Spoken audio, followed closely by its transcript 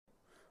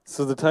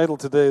So the title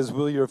today is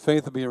Will Your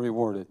Faith Be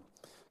Rewarded?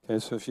 Okay,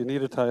 so if you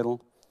need a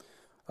title,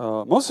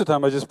 most of the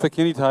time I just pick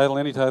any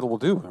title will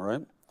do, all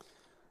right?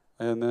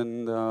 And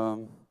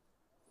then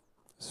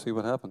see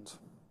what happens.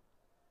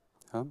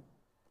 Huh?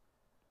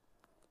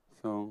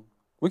 So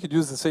we could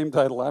use the same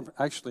title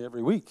actually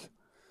every week,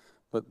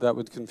 but that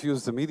would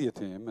confuse the media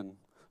team, and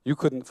you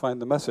couldn't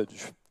find the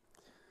message.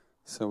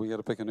 So we got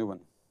to pick a new one.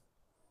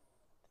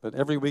 But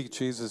every week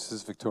Jesus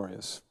is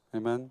victorious.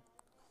 Amen?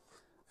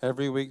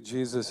 Every week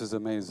Jesus is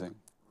amazing.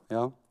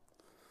 Yeah?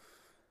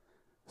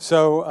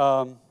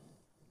 So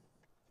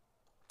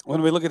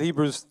when we look at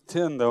Hebrews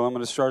 10, though, I'm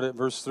going to start at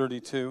verse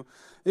 32.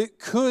 It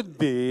could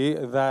be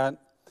that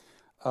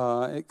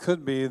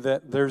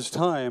there's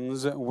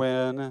times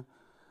when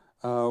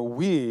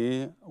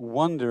we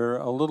wonder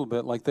a little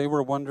bit, like they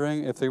were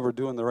wondering if they were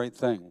doing the right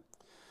thing.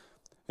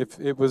 If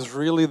it was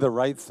really the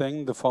right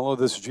thing to follow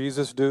this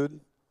Jesus dude,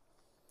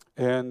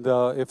 and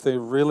if they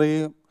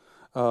really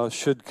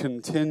should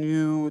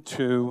continue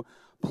to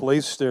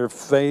place their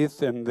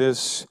faith in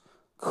this,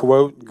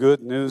 quote,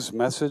 good news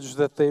message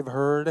that they've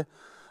heard.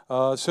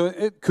 So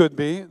it could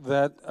be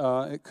that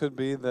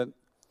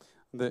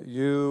that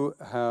you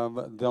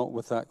have dealt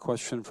with that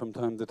question from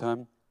time to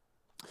time.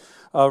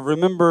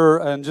 Remember,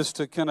 and just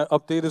to kind of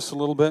update us a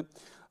little bit,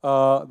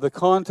 the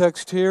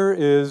context here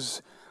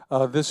is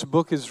this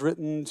book is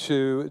written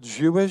to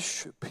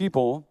Jewish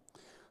people,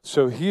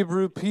 so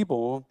Hebrew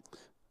people,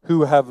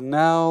 who have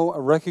now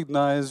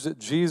recognized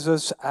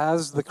Jesus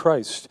as the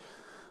Christ.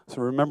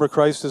 So remember,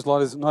 Christ is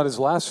not his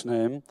last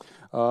name.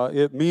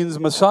 It means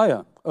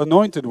Messiah,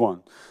 anointed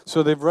one.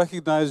 So they've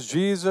recognized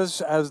Jesus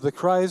as the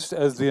Christ,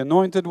 as the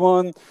anointed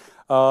one.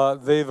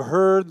 They've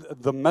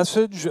heard the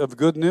message of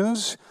good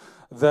news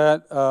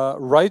that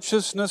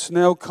righteousness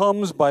now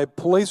comes by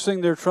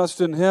placing their trust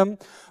in him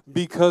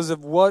because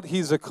of what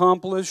he's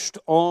accomplished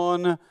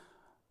on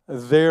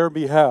their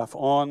behalf.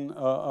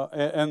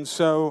 And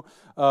so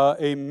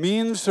a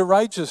means to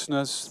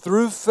righteousness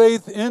through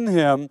faith in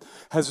him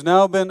has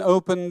now been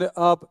opened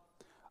up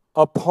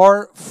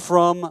apart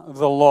from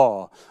the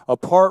law,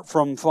 apart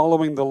from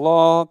following the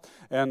law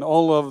and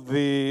all of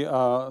the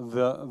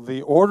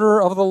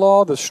order of the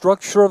law, the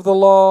structure of the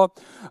law,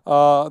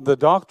 the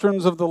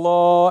doctrines of the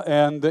law,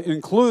 and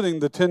including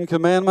the Ten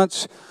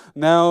Commandments.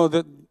 Now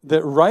that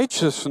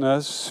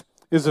righteousness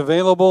is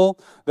available,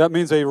 that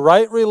means a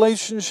right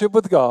relationship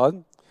with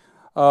God.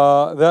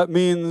 That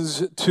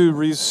means to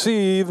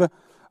receive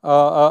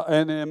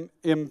an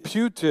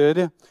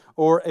imputed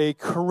or a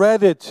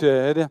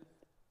credited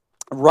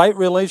right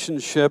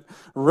relationship,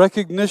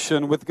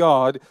 recognition with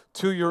God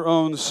to your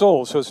own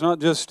soul. So it's not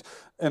just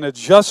an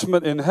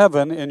adjustment in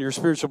heaven in your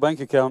spiritual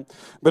bank account,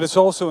 but it's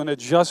also an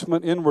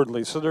adjustment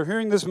inwardly. So they're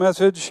hearing this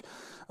message,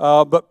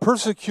 but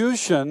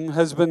persecution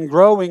has been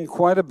growing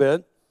quite a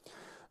bit.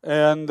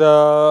 And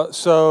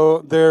so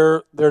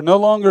they're no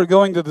longer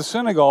going to the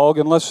synagogue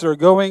unless they're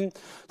going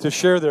to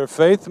share their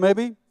faith,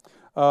 maybe.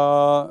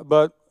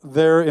 But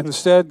they're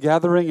instead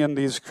gathering in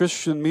these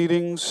Christian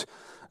meetings,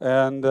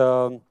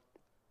 and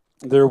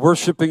they're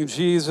worshiping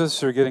Jesus.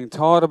 They're getting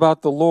taught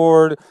about the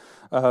Lord.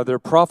 They're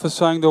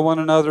prophesying to one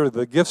another.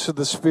 The gifts of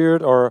the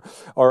Spirit are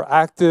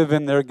active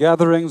in their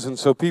gatherings, and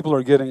so people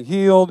are getting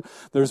healed.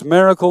 There's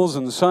miracles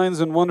and signs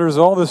and wonders.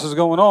 All this is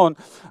going on,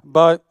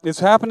 but it's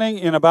happening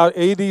in about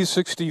AD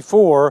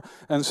 64,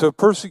 and so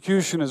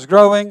persecution is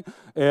growing,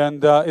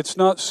 and it's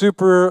not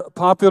super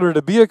popular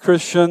to be a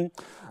Christian.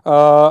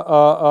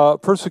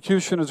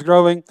 Persecution is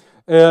growing,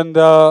 and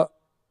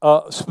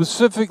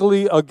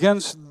specifically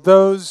against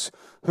those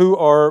who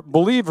are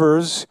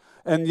believers,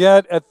 and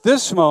yet at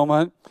this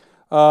moment,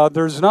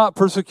 there's not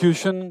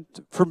persecution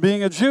for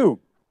being a Jew.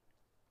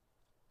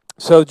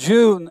 So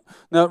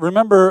now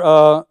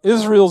remember,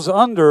 Israel's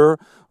under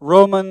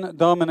Roman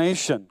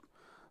domination.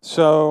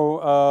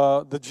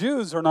 So the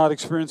Jews are not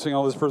experiencing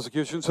all this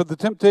persecution. So the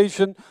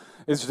temptation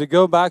is to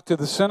go back to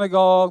the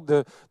synagogue.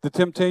 The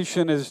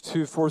temptation is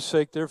to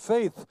forsake their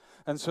faith.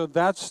 And so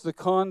that's the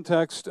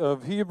context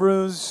of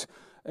Hebrews,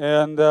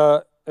 and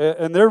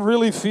they're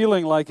really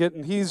feeling like it,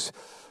 and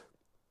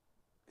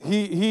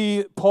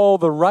Paul,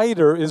 the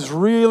writer, is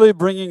really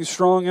bringing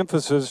strong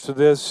emphasis to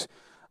this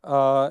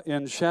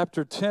in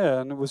chapter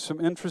 10 with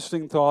some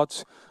interesting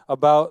thoughts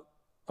about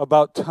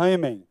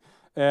timing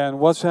and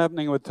what's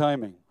happening with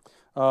timing.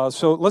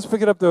 So let's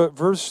pick it up to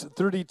verse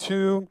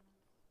 32,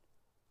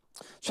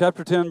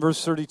 chapter 10,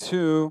 verse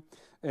 32,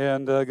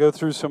 and go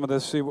through some of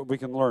this, see what we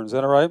can learn. Is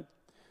that all right?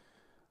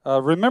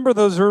 Remember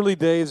those early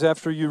days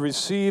after you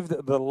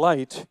received the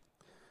light,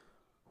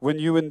 when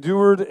you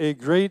endured a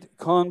great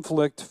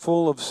conflict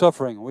full of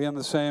suffering. We in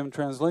the same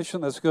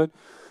translation, that's good.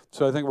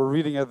 So I think we're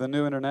reading at the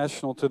New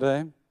International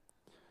today.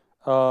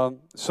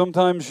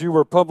 Sometimes you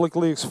were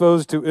publicly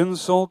exposed to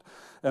insult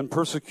and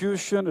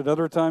persecution. At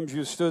other times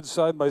you stood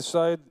side by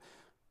side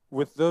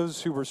with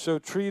those who were so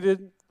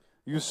treated.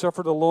 You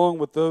suffered along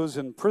with those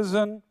in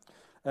prison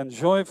and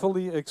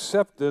joyfully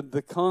accepted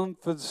the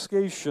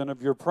confiscation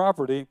of your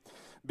property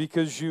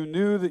because you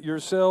knew that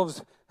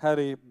yourselves had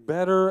a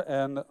better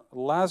and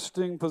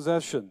lasting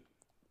possession.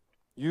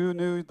 You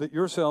knew that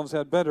yourselves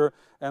had better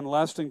and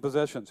lasting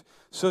possessions.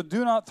 So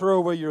do not throw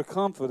away your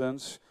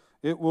confidence.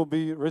 It will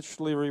be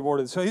richly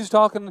rewarded. So he's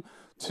talking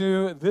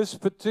to this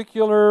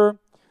particular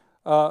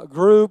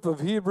group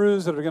of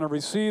Hebrews that are going to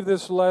receive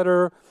this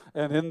letter.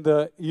 And in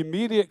the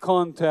immediate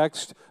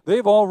context,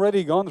 they've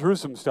already gone through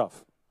some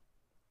stuff.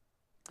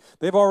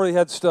 They've already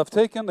had stuff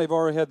taken. They've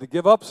already had to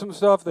give up some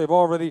stuff. They've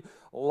already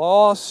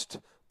lost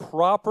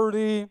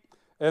property.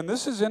 And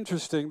this is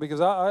interesting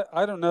because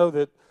I don't know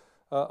that,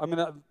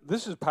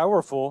 this is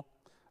powerful.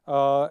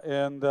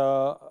 And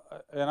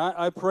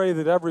I pray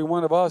that every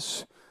one of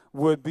us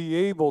would be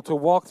able to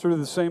walk through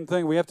the same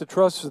thing. We have to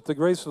trust that the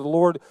grace of the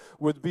Lord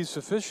would be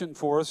sufficient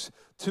for us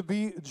to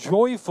be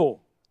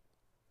joyful.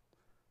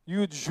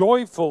 You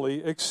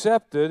joyfully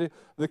accepted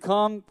the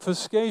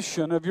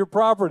confiscation of your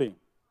property.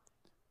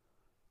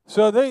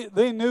 So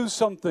they knew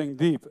something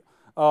deep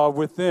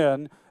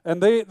within,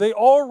 and they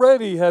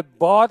already had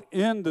bought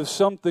into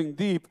something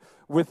deep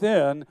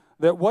within,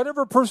 that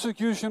whatever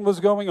persecution was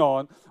going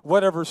on,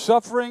 whatever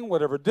suffering,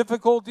 whatever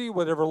difficulty,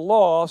 whatever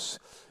loss,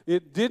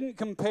 it didn't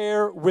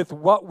compare with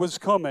what was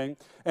coming,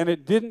 and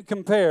it didn't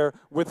compare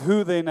with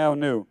who they now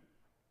knew.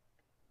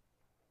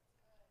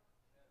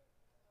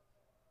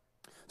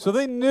 So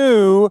they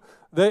knew,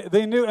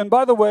 they knew, and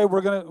by the way,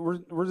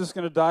 we're just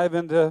gonna dive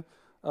into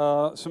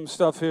some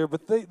stuff here,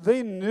 but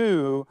they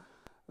knew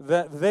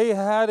that they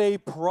had a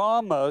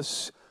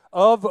promise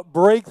of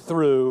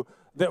breakthrough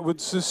that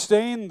would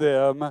sustain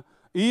them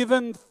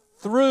even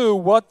through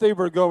what they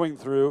were going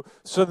through,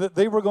 so that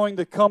they were going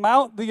to come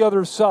out the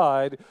other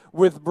side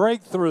with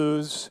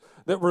breakthroughs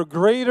that were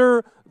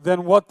greater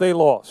than what they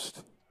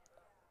lost.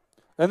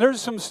 And there's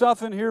some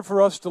stuff in here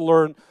for us to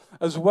learn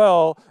as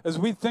well as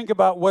we think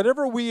about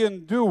whatever we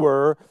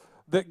endure,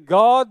 that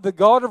God, the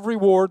God of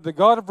reward, the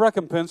God of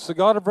recompense, the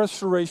God of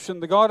restoration,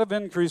 the God of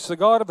increase, the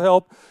God of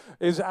help,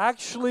 is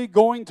actually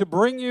going to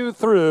bring you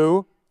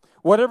through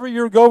whatever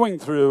you're going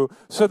through,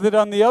 so that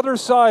on the other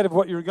side of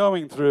what you're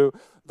going through,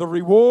 the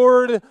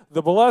reward,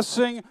 the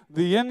blessing,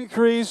 the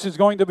increase is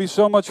going to be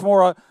so much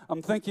more.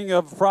 I'm thinking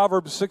of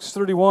Proverbs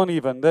 6:31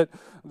 even,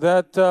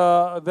 that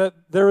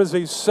there is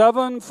a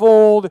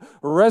sevenfold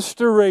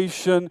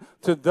restoration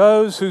to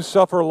those who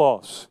suffer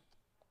loss.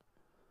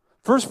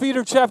 1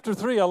 Peter chapter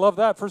 3, I love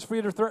that. 1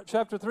 Peter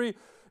chapter 3,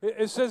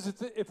 it says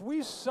that if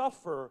we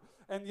suffer,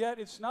 and yet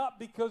it's not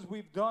because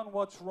we've done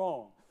what's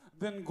wrong,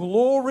 then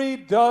glory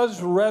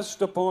does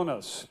rest upon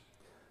us.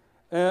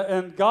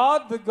 And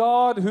God, the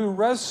God who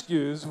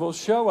rescues, will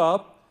show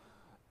up,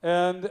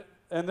 and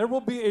there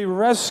will be a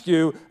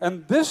rescue.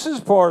 And this is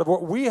part of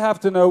what we have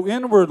to know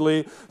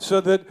inwardly,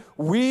 so that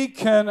we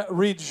can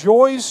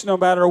rejoice no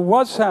matter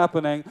what's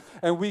happening,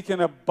 and we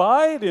can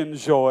abide in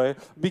joy,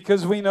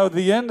 because we know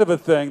the end of a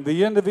thing,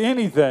 the end of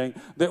anything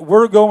that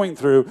we're going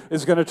through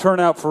is going to turn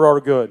out for our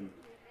good.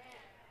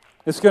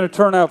 It's going to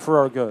turn out for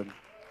our good.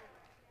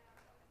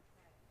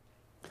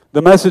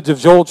 The message of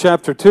Joel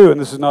chapter 2,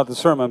 and this is not the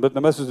sermon, but the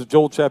message of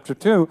Joel chapter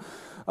 2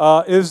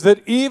 is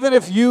that even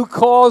if you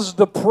cause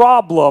the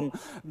problem,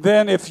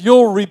 then if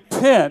you'll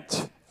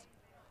repent,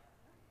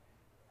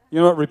 you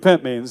know what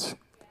repent means?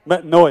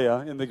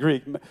 Metanoia in the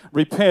Greek.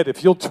 Repent.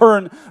 If you'll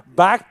turn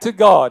back to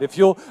God, if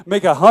you'll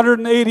make a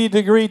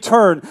 180-degree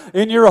turn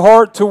in your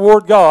heart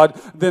toward God,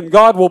 then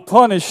God will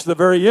punish the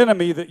very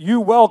enemy that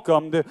you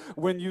welcomed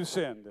when you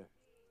sinned.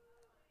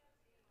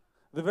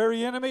 The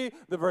very enemy,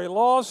 the very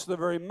loss, the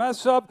very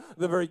mess up,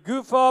 the very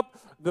goof up,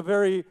 the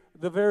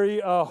very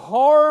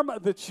harm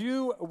that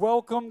you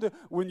welcomed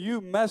when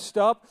you messed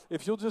up,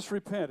 if you'll just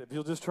repent, if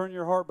you'll just turn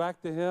your heart back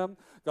to Him,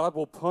 God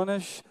will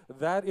punish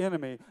that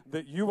enemy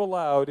that you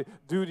allowed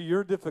due to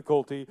your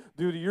difficulty,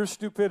 due to your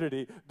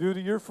stupidity, due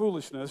to your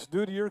foolishness,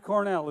 due to your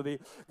carnality.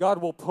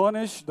 God will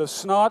punish the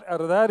snot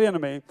out of that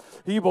enemy.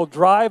 He will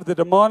drive the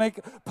demonic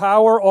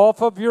power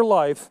off of your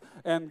life,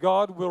 and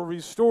God will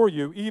restore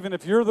you, even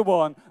if you're the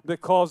one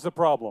that caused the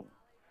problem.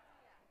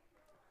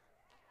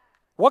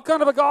 What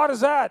kind of a God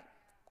is that?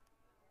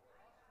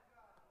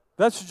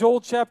 That's Joel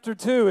chapter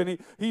 2, and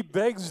he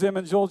begs them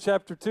in Joel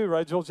chapter 2,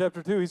 right? Joel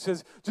chapter 2, he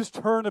says, just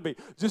turn to me.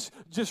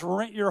 Just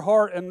rent your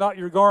heart and not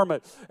your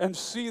garment, and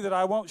see that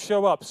I won't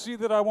show up. See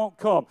that I won't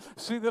come.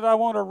 See that I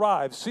won't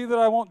arrive. See that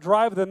I won't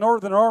drive the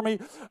northern army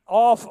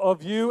off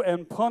of you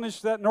and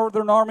punish that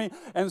northern army,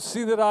 and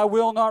see that I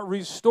will not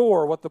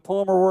restore what the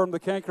palmer worm, the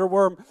canker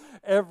worm,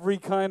 every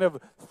kind of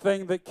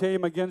thing that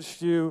came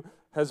against you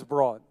has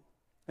brought.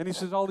 And he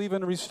says, I'll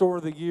even restore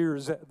the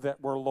years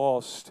that were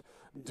lost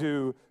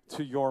due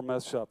to your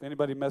mess up.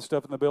 Anybody messed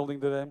up in the building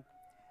today?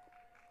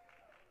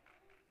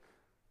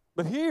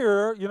 But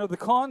here, the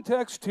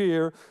context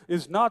here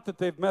is not that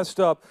they've messed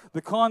up.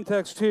 The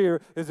context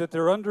here is that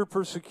they're under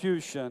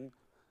persecution,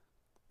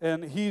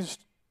 and he's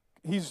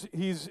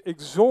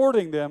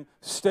exhorting them,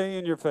 stay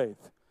in your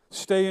faith.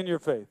 Stay in your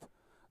faith.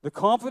 The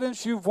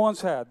confidence you've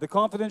once had, the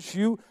confidence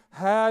you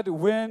had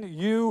when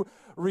you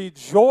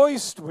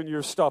rejoiced when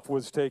your stuff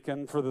was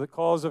taken for the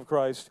cause of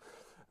Christ,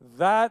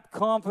 that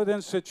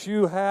confidence that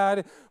you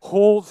had,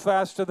 hold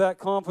fast to that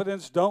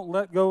confidence. Don't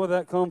let go of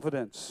that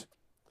confidence.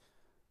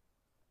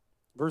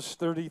 Verse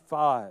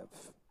 35.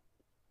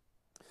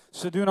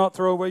 So do not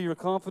throw away your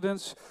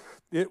confidence.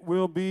 It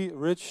will be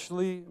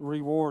richly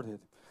rewarded.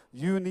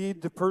 You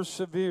need to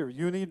persevere.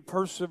 You need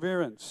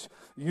perseverance.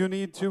 You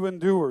need to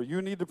endure.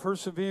 You need to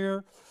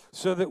persevere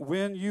so that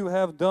when you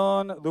have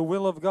done the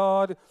will of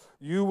God,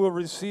 you will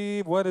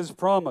receive what is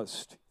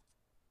promised.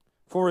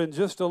 For in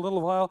just a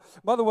little while.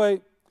 By the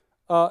way,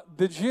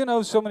 did you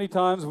know so many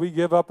times we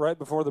give up right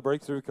before the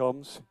breakthrough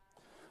comes?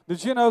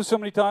 Did you know so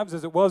many times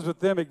as it was with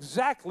them,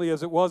 exactly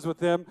as it was with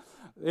them,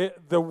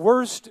 the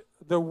worst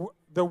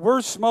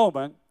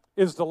moment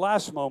is the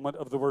last moment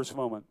of the worst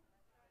moment.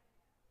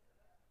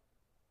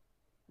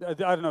 I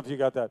don't know if you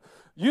got that.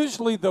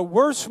 Usually the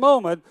worst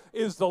moment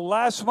is the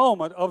last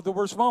moment of the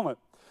worst moment.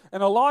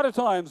 And a lot of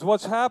times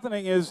what's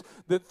happening is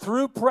that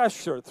through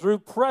pressure,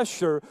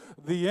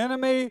 the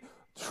enemy,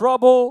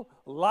 trouble,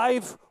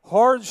 life,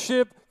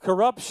 hardship,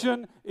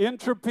 corruption,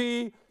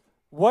 entropy,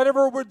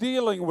 whatever we're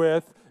dealing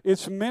with,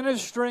 it's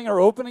ministering or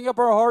opening up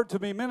our heart to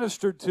be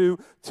ministered to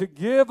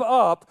give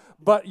up.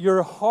 But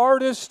your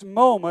hardest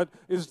moment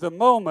is the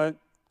moment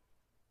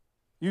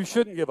you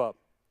shouldn't give up,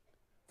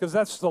 because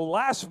that's the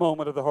last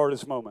moment of the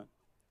hardest moment.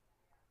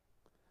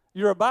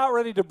 You're about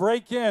ready to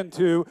break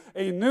into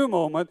a new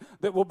moment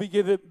that will be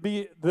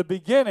the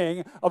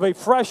beginning of a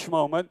fresh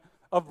moment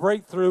of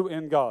breakthrough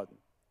in God.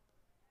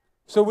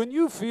 So when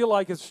you feel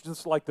like it's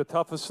just like the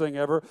toughest thing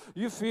ever,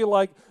 you feel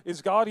like,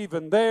 is God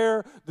even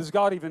there? Does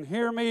God even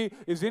hear me?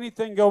 Is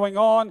anything going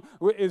on?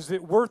 Is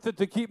it worth it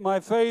to keep my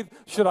faith?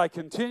 Should I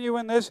continue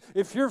in this?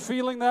 If you're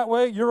feeling that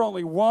way, you're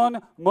only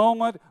one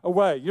moment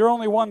away. You're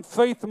only one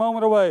faith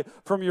moment away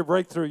from your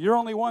breakthrough. You're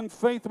only one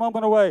faith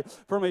moment away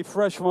from a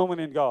fresh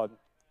moment in God.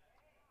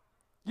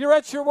 You're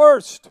at your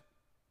worst.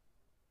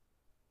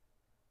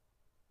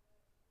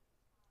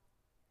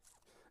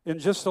 In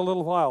just a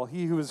little while,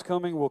 he who is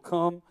coming will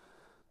come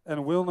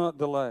and will not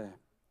delay.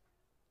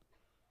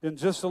 In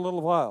just a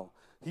little while,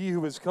 he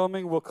who is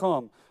coming will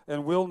come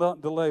and will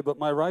not delay. But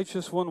my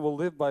righteous one will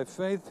live by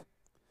faith,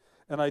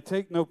 and I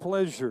take no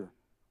pleasure.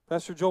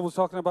 Pastor Joel was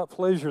talking about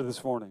pleasure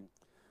this morning.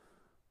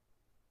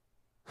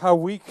 How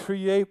we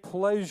create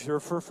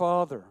pleasure for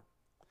Father.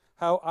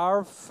 How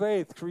our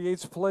faith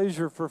creates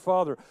pleasure for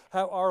Father.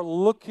 How our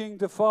looking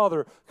to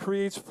Father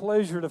creates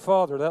pleasure to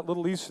Father. That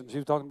little Easton, she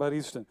was talking about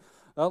Easton.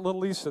 That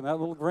little Easton, that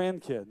little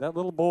grandkid, that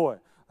little boy,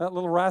 that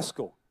little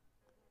rascal.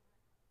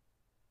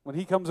 When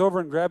he comes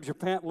over and grabs your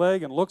pant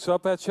leg and looks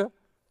up at you,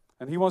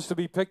 and he wants to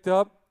be picked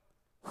up,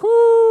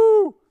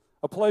 whoo!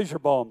 A pleasure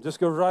bomb just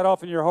goes right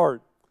off in your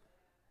heart.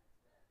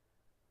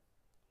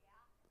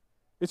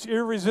 It's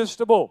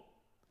irresistible.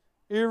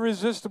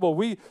 Irresistible.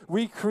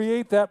 We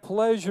create that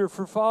pleasure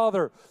for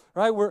Father,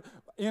 right? We're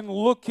in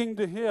looking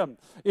to Him,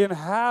 in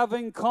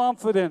having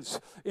confidence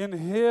in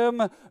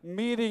Him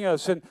meeting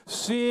us and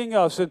seeing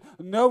us and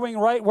knowing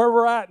right where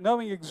we're at,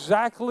 knowing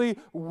exactly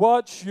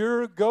what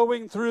you're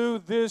going through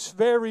this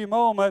very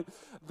moment.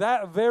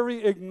 That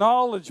very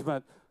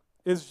acknowledgement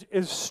is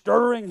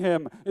stirring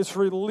Him. It's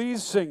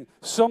releasing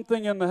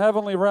something in the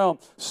heavenly realm,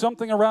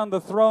 something around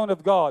the throne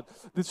of God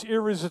that's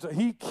irresistible.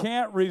 He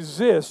can't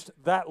resist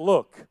that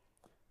look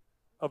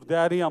of,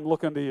 Daddy, I'm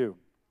looking to you.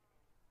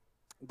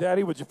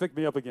 Daddy, would you pick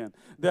me up again?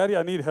 Daddy,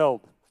 I need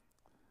help.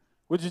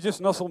 Would you just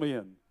nuzzle me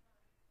in?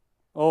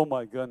 Oh,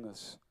 my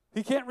goodness.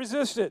 He can't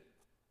resist it.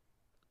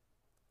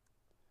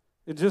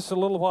 In just a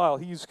little while,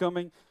 He's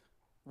coming,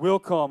 will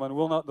come, and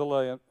will not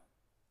delay it.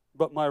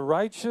 But my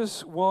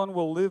righteous one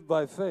will live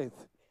by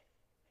faith.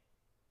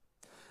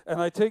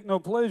 And I take no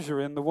pleasure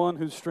in the one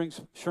who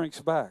shrinks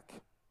back.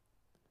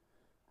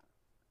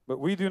 But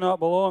we do not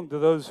belong to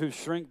those who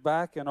shrink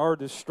back and are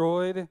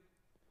destroyed,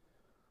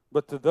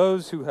 but to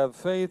those who have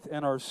faith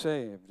and are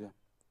saved.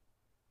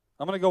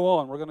 I'm going to go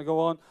on. We're going to go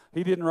on.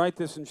 He didn't write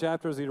this in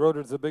chapters. He wrote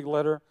it as a big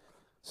letter.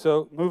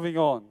 So moving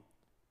on.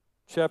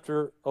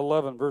 Chapter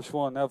 11, verse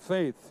 1. Now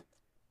faith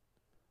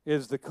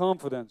is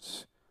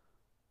confidence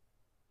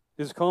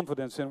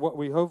in what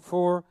we hope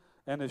for,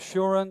 and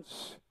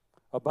assurance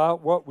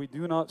about what we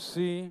do not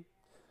see.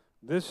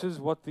 This is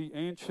what the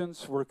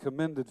ancients were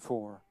commended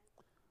for.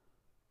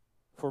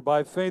 For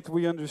by faith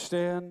we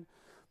understand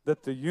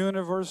that the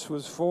universe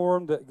was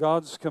formed at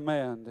God's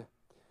command,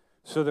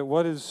 so that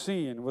what is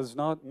seen was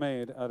not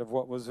made out of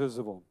what was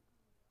visible.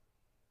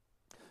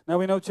 Now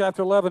we know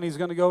chapter 11, he's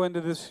going to go into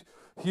this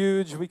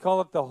huge, we call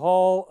it the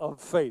hall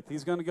of faith.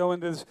 He's going to go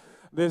into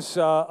this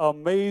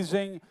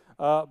amazing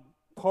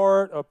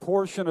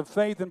portion of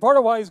faith. And part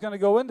of why he's going to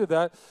go into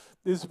that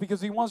is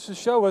because he wants to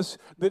show us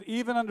that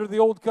even under the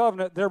old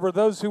covenant, there were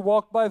those who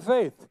walked by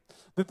faith.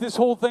 That this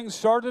whole thing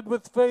started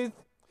with faith.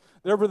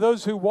 There were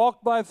those who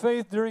walked by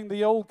faith during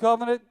the old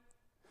covenant,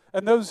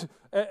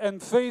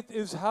 and faith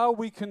is how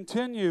we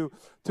continue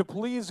to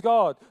please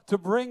God, to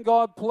bring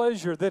God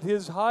pleasure, that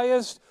His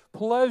highest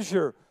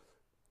pleasure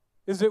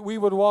is that we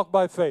would walk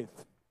by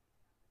faith.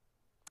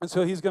 And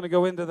so he's going to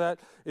go into that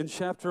in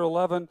chapter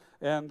 11,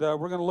 and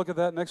we're going to look at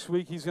that next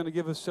week. He's going to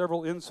give us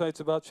several insights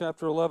about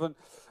chapter 11,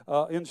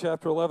 in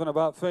chapter 11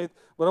 about faith.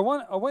 But I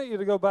want you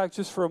to go back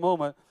just for a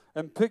moment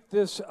and pick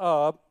this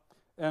up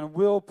and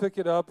we'll pick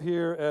it up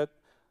here at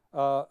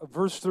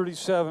verse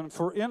 37.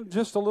 For in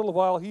just a little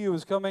while he who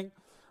is coming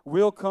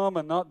will come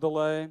and not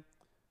delay.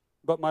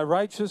 But my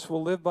righteous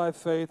will live by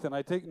faith, and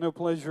I take no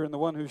pleasure in the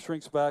one who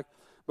shrinks back.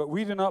 But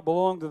we do not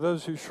belong to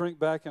those who shrink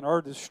back and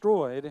are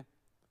destroyed.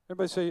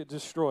 Everybody say it,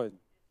 destroyed.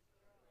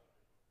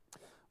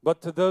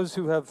 But to those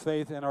who have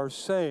faith and are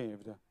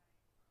saved.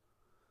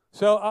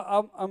 So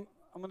I'm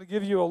going to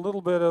give you a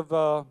little bit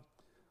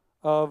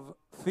of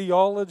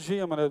theology.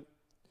 I'm going to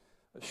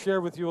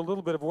share with you a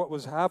little bit of what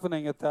was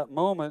happening at that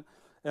moment.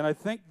 And I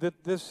think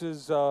that this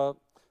is,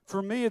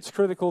 for me, it's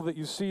critical that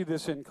you see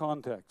this in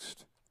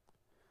context.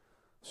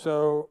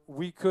 So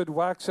we could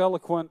wax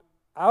eloquent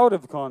out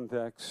of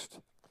context,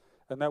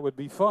 and that would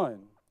be fine.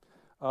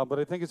 But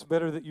I think it's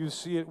better that you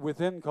see it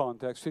within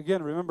context.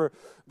 Again, remember,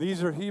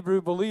 these are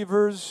Hebrew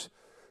believers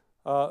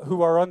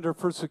who are under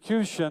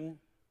persecution,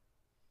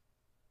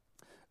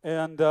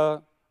 and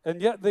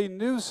yet they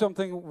knew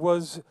something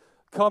was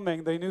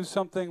coming. They knew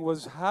something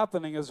was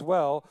happening as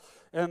well.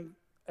 And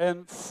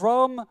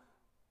from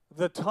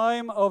the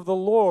time of the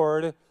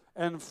Lord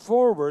and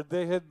forward,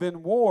 they had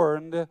been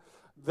warned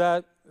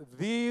that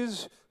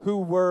these who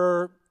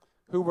were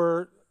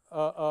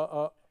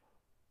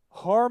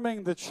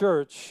harming the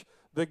church,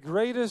 the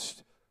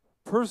greatest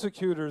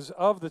persecutors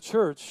of the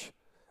church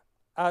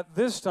at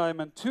this time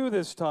and to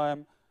this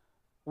time,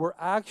 were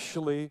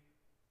actually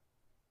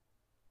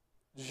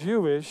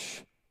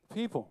Jewish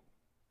people.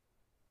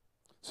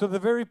 So the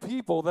very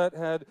people that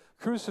had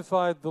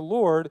crucified the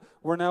Lord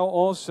were now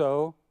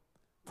also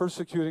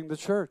persecuting the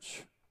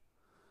church.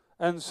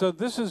 And so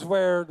this is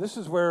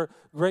where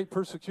great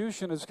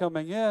persecution is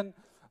coming in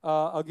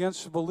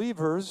against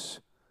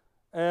believers.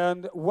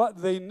 And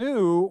what they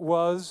knew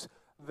was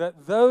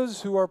that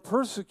those who are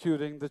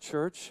persecuting the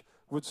church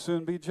would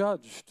soon be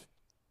judged.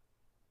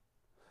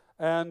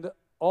 And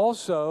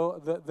also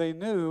that they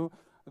knew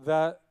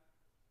that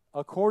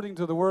according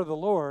to the word of the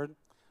Lord,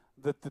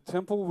 that the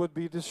temple would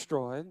be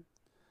destroyed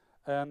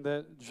and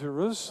that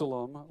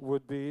Jerusalem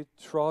would be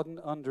trodden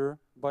under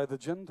by the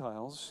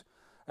Gentiles,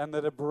 and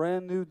that a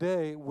brand new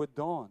day would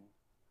dawn.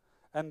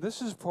 And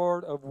this is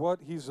part of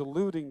what he's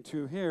alluding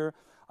to here.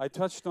 I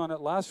touched on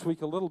it last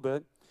week a little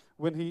bit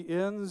when he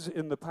ends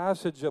in the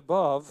passage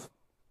above,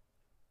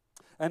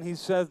 and he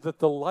says that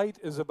the light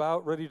is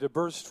about ready to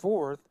burst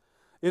forth.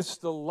 It's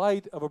the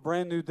light of a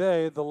brand new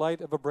day, the light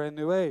of a brand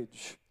new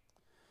age.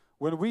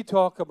 When we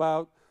talk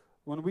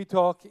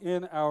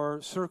in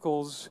our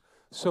circles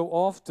so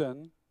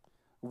often,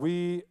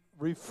 we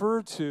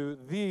refer to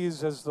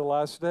these as the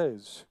last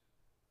days.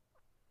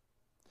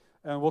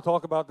 And we'll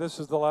talk about this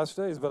as the last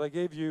days. But I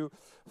gave you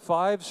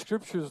 5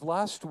 scriptures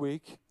last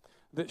week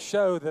that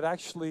show that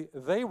actually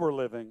they were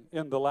living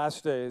in the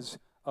last days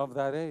of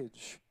that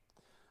age.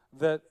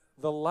 That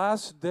the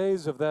last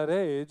days of that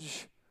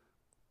age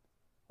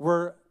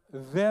were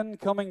then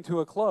coming to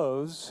a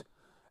close,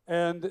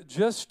 and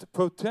just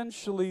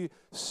potentially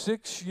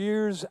 6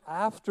 years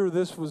after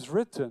this was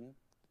written,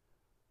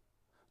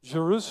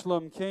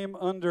 Jerusalem came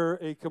under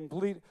a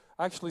complete,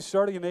 actually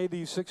starting in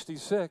AD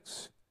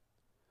 66,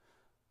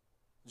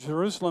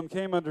 Jerusalem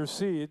came under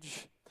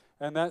siege,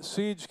 and that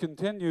siege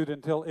continued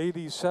until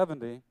AD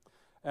 70.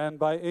 And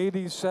by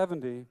AD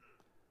 70,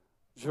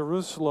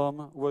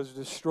 Jerusalem was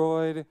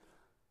destroyed.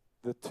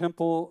 The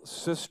temple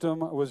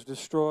system was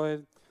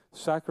destroyed.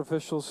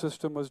 Sacrificial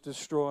system was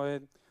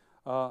destroyed.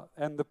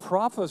 And the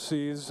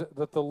prophecies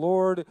that the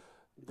Lord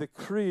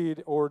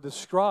decreed or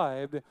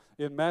described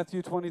in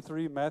Matthew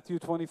 23, Matthew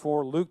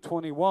 24, Luke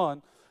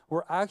 21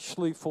 were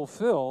actually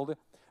fulfilled.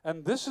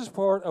 And this is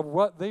part of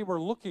what they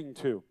were looking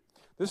to.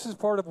 This is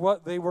part of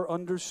what they were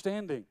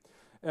understanding.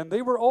 And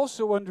they were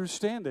also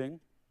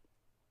understanding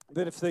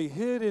that if they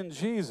hid in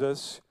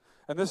Jesus,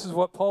 and this is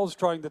what Paul's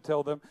trying to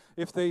tell them,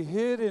 if they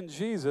hid in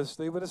Jesus,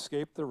 they would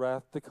escape the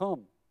wrath to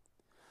come.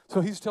 So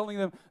he's telling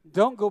them,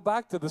 don't go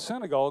back to the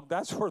synagogue.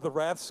 That's where the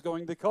wrath's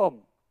going to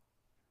come.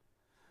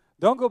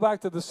 Don't go back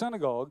to the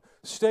synagogue.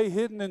 Stay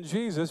hidden in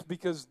Jesus,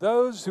 because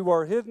those who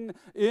are hidden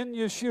in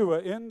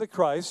Yeshua, in the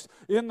Christ,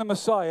 in the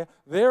Messiah,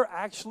 they're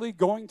actually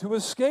going to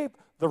escape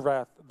the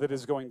wrath that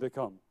is going to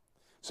come.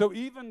 So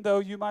even though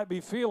you might be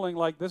feeling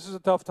like this is a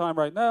tough time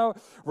right now,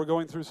 we're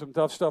going through some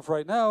tough stuff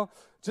right now,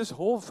 just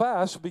hold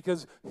fast,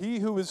 because he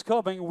who is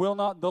coming will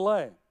not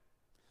delay.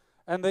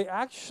 And they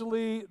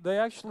actually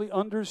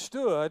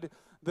understood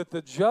that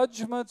the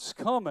judgments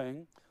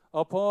coming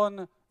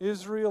upon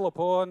Israel,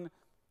 upon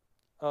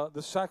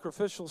the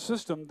sacrificial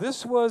system,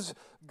 this was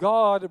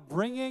God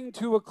bringing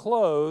to a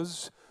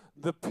close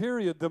the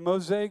period, the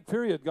Mosaic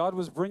period. God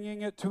was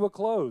bringing it to a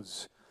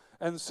close.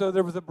 And so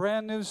there was a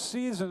brand new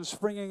season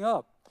springing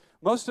up.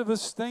 Most of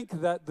us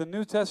think that the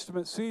New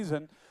Testament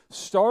season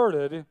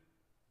started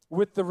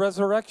with the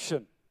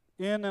resurrection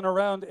in and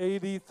around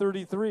AD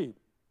 33.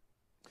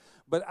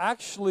 But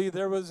actually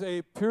there was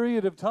a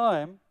period of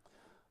time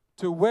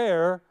to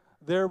where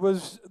there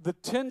was the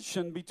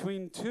tension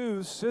between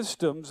two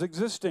systems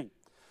existing.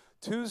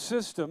 Two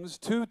systems,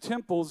 two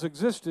temples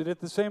existed at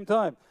the same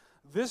time.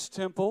 This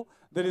temple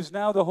that is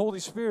now the Holy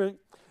Spirit,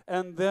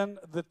 and then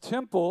the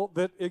temple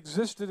that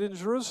existed in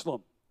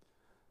Jerusalem.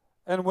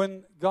 And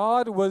when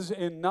God was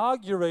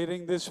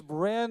inaugurating this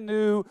brand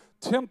new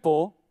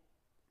temple,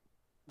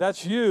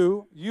 that's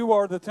you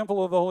are the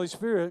temple of the Holy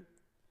Spirit,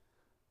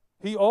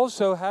 he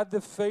also had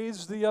to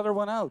phase the other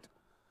one out.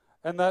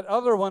 And that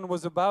other one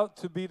was about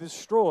to be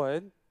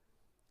destroyed,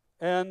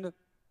 and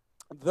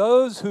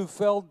those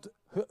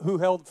who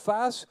held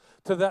fast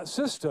to that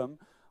system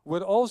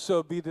would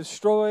also be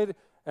destroyed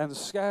and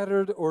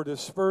scattered or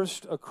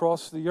dispersed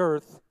across the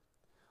earth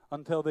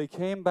until they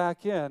came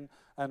back in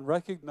and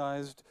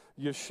recognized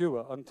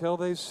Yeshua, until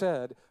they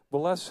said,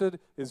 "Blessed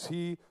is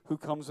he who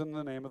comes in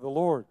the name of the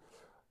Lord."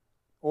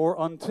 Or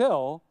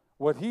until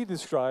what he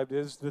described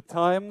is the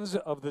times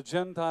of the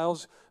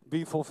Gentiles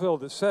be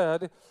fulfilled.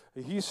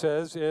 He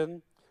says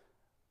in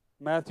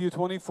Matthew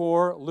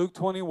 24, Luke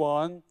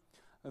 21,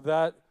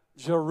 that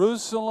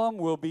Jerusalem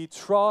will be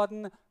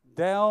trodden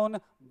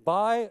down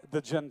by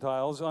the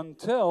Gentiles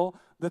until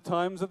the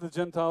times of the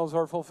Gentiles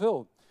are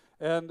fulfilled.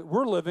 And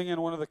we're living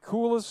in one of the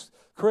coolest,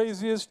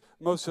 craziest,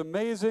 most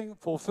amazing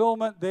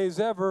fulfillment days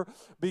ever,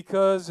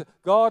 because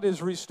God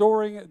is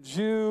restoring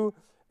Jew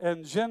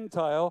and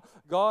Gentile.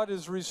 God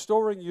is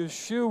restoring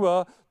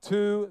Yeshua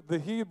to the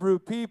Hebrew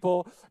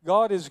people.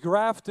 God is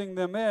grafting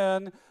them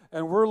in,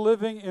 and we're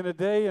living in a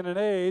day and an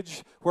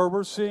age where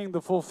we're seeing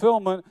the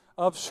fulfillment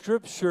of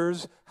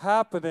Scriptures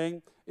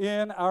happening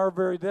in our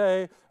very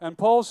day. And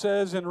Paul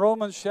says in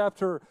Romans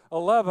chapter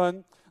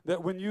 11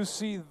 that when you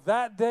see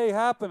that day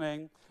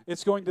happening,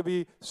 it's going to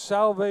be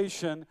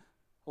salvation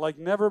like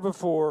never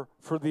before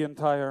for the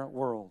entire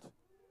world.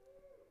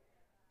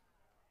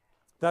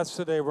 That's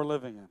the day we're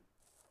living in.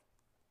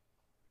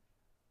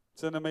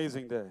 It's an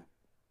amazing day.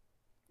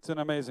 It's an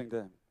amazing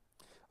day.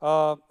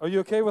 Are you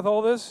okay with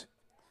all this?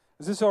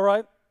 Is this all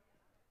right?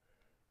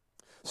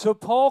 So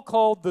Paul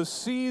called the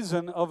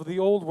season of the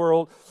old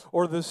world,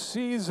 or the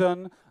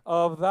season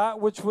of that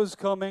which was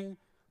coming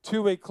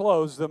to a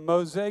close, the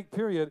Mosaic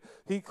period,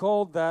 he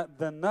called that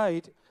the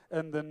night,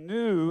 and the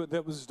new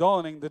that was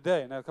dawning the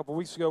day. Now, a couple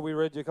weeks ago, we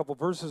read you a couple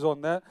verses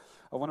on that.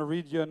 I want to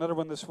read you another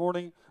one this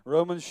morning.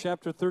 Romans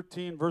chapter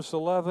 13, verse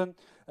 11.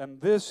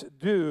 "And this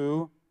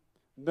do,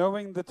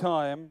 knowing the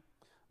time,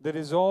 that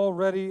is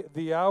already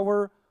the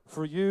hour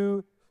for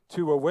you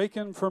to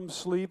awaken from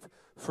sleep.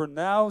 For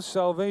now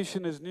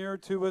salvation is nearer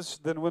to us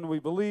than when we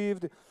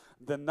believed.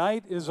 The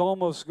night is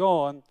almost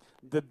gone.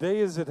 The day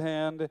is at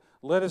hand.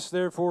 Let us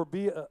therefore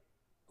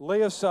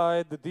lay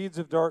aside the deeds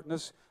of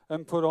darkness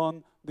and put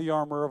on the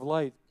armor of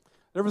light."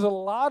 There was a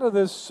lot of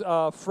this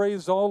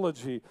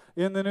phraseology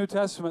in the New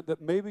Testament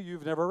that maybe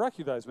you've never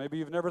recognized, maybe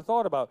you've never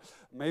thought about,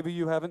 maybe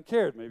you haven't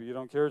cared, maybe you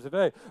don't care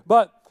today.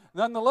 But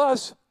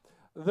nonetheless,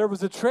 there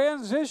was a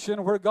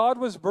transition where God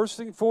was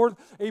bursting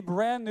forth a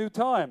brand new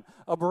time,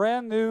 a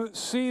brand new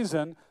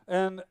season,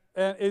 and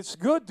it's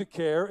good to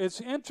care.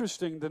 It's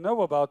interesting to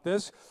know about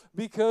this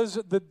because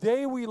the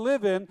day we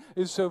live in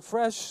is so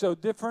fresh, so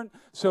different,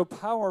 so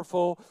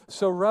powerful,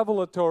 so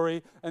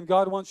revelatory, and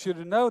God wants you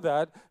to know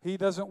that. He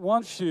doesn't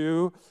want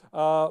you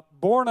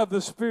born of the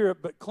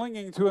Spirit but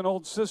clinging to an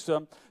old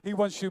system. He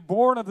wants you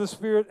born of the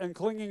Spirit and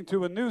clinging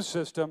to a new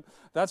system.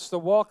 That's the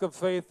walk of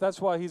faith.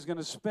 That's why he's going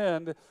to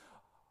spend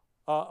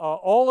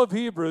all of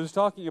Hebrews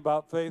talking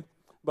about faith,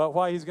 but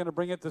why he's going to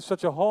bring it to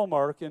such a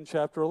hallmark in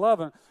chapter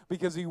 11,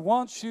 because he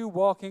wants you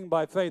walking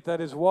by faith.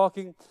 That is,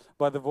 walking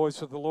by the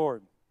voice of the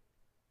Lord.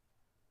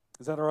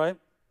 Is that all right?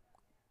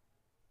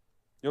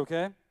 You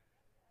okay?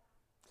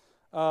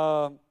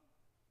 Let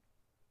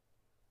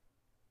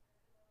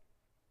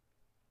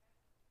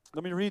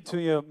me read to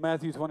you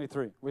Matthew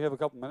 23. We have a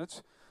couple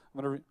minutes.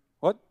 I'm going to read.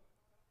 What?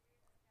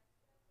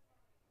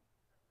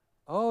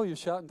 Oh, you're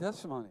shouting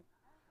testimony.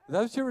 Is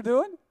that what you were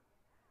doing?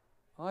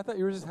 Oh, I thought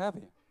you were just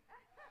happy.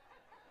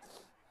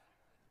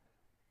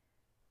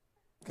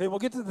 Okay, we'll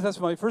get to the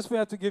testimony. First, we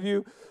have to give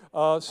you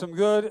some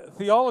good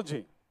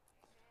theology.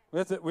 We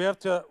have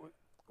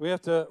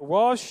to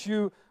wash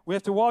you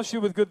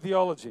with good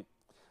theology.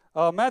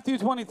 Matthew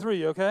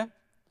 23, okay?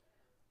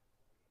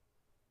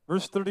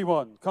 Verse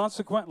 31.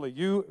 "Consequently,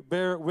 you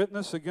bear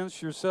witness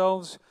against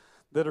yourselves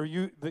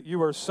that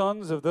you are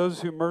sons of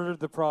those who murdered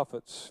the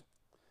prophets.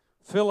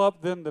 Fill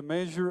up then the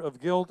measure of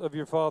guilt of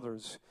your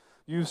fathers.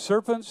 You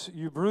serpents,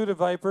 you brood of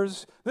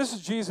vipers." This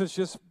is Jesus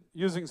just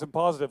using some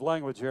positive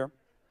language here.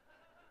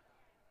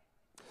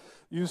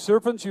 "You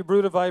serpents, you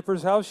brood of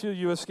vipers, how shall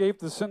you escape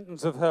the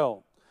sentence of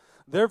hell?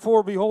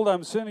 Therefore, behold,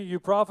 I'm sending you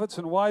prophets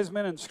and wise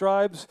men and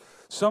scribes.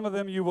 Some of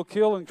them you will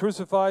kill and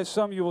crucify.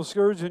 Some you will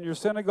scourge in your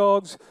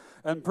synagogues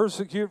and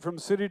persecute from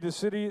city to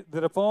city,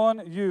 that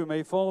upon you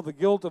may fall the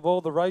guilt of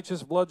all the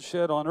righteous blood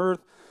shed on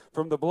earth,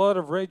 from the blood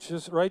of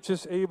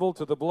righteous Abel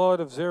to the blood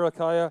of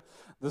Zechariah,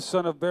 the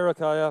son of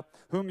Berechiah,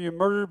 whom you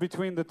murdered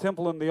between the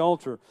temple and the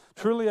altar.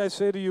 Truly I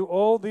say to you,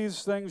 all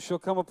these things shall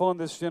come upon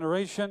this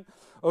generation.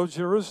 O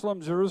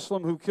Jerusalem,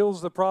 Jerusalem, who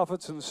kills the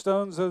prophets and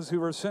stones those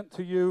who are sent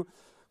to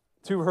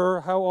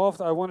her, how oft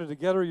I wanted to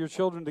gather your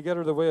children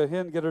together the way a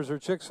hen gathers her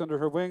chicks under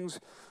her wings,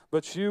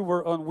 but you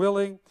were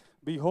unwilling.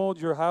 Behold,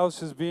 your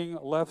house is being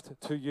left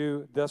to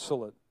you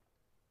desolate."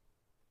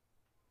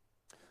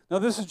 Now,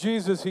 this is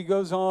Jesus. He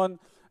goes on,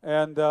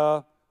 and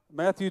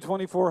Matthew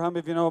 24, how many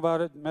of you know about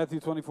it?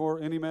 Matthew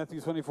 24, any Matthew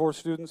 24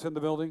 students in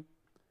the building?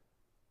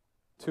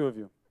 2 of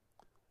you.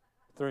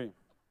 3.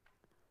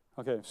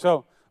 Okay,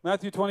 so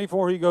Matthew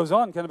 24, he goes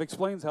on, kind of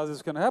explains how this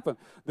is going to happen.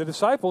 The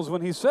disciples,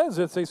 when he says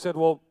this, they said,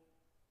 well,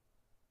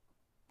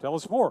 tell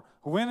us more.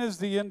 When is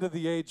the end of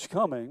the age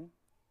coming?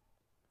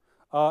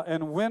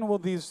 And when will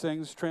these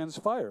things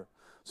transpire?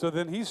 So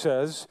then he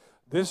says,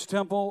 this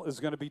temple is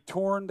going to be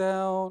torn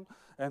down,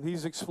 and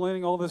he's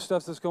explaining all this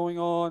stuff that's going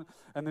on.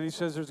 And then he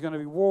says there's going to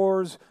be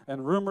wars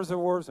and rumors of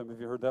wars. Have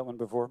you heard that one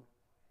before?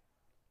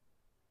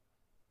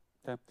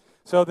 Okay.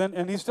 So then,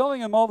 and he's telling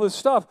him all this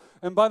stuff.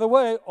 And by the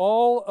way,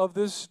 all of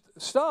this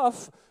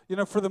stuff,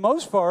 for the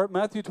most part,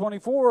 Matthew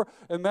 24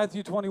 and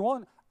Matthew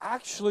 21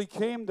 actually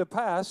came to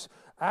pass,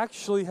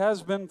 actually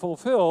has been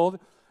fulfilled.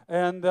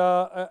 And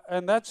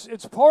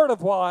it's part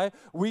of why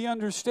we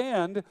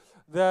understand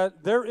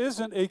that there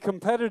isn't a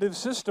competitive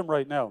system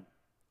right now.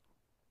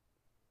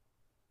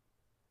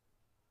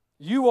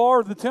 You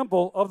are the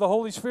temple of the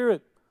Holy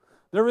Spirit.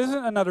 There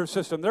isn't another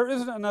system. There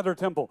isn't another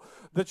temple.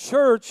 The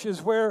church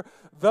is where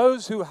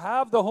those who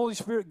have the Holy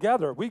Spirit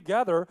gather. We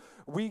gather.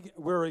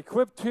 We're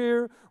equipped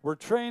here. We're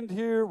trained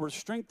here. We're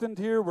strengthened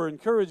here. We're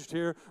encouraged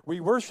here. We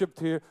worship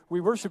here.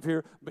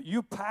 But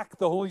you pack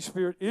the Holy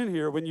Spirit in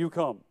here when you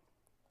come.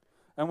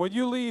 And when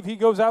you leave, he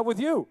goes out with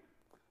you.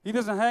 He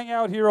doesn't hang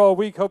out here all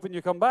week hoping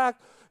you come back.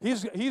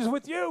 He's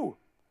with you.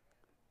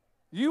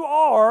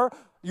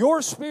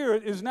 Your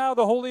spirit is now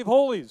the Holy of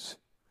Holies.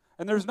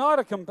 And there's not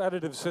a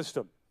competitive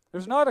system.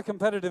 There's not a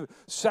competitive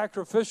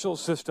sacrificial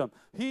system.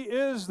 He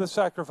is the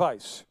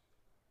sacrifice.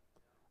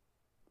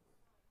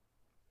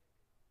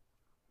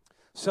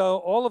 So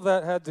all of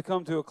that had to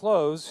come to a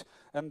close,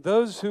 and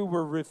those who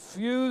were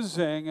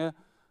refusing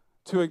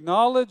to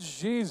acknowledge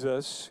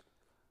Jesus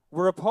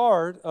were a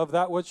part of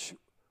that which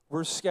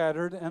were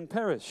scattered and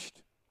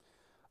perished.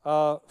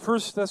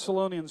 1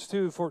 Thessalonians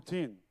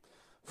 2:14.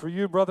 For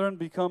you, brethren,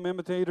 became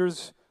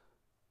imitators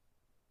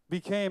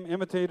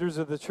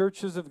of the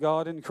churches of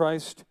God in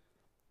Christ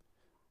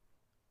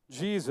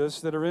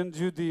Jesus that are in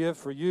Judea.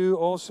 For you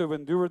also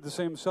endured the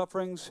same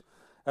sufferings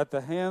at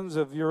the hands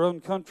of your own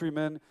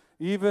countrymen,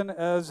 even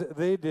as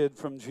they did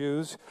from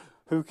Jews,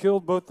 who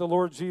killed both the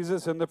Lord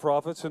Jesus and the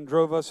prophets and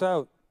drove us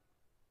out.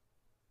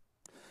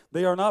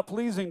 They are not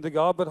pleasing to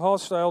God, but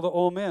hostile to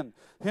all men,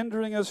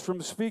 hindering us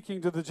from speaking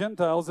to the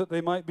Gentiles that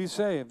they might be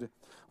saved,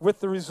 with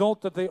the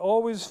result that they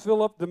always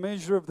fill up the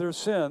measure of their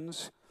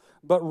sins,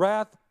 but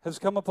wrath has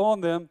come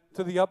upon them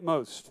to the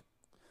utmost.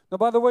 Now,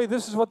 by the way,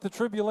 this is what the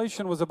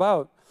tribulation was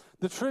about.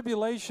 The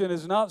tribulation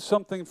is not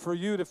something for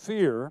you to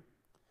fear,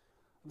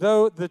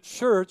 though the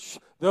church,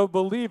 though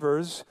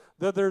believers,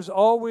 though there's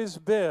always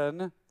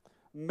been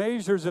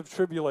measures of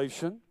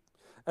tribulation.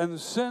 And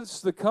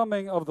since the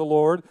coming of the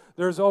Lord,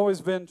 there's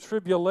always been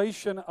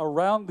tribulation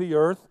around the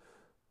earth.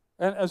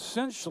 And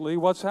essentially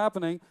what's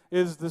happening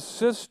is the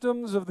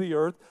systems of the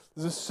earth,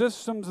 the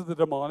systems of the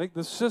demonic,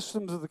 the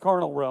systems of the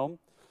carnal realm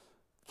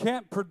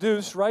can't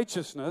produce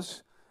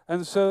righteousness.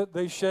 And so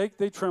they shake,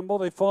 they tremble,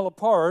 they fall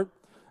apart.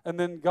 And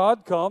then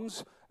God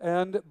comes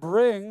and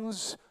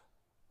brings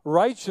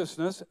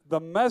righteousness, the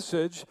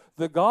message,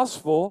 the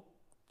gospel,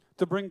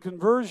 to bring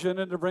conversion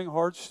and to bring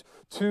hearts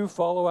to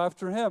follow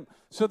after him.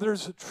 So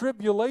there's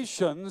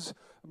tribulations,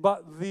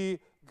 but the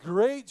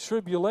great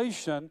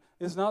tribulation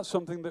is not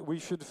something that we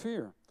should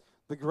fear.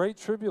 The great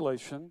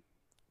tribulation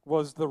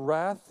was the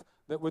wrath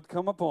that would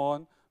come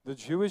upon the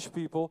Jewish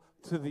people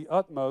to the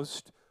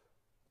utmost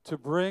to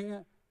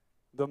bring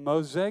the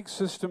Mosaic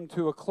system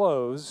to a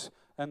close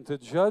and to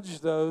judge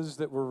those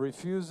that were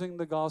refusing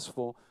the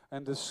gospel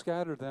and to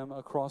scatter them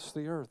across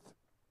the earth.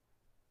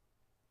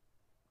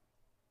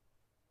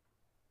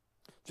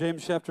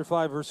 James chapter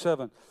 5, verse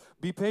 7.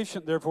 Be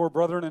patient, therefore,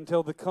 brethren,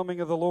 until the coming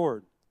of the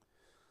Lord.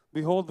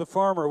 Behold, the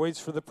farmer waits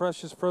for the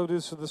precious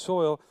produce of the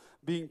soil,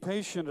 being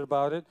patient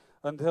about it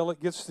until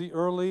it gets the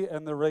early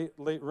and the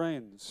late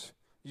rains.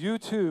 You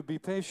too, be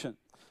patient.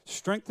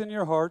 Strengthen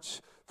your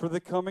hearts, for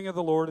the coming of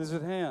the Lord is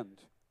at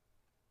hand.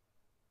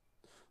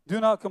 Do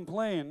not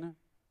complain,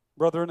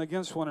 brethren,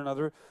 against one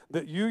another,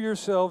 that you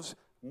yourselves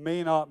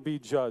may not be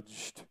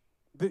judged.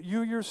 That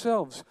you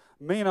yourselves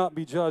may not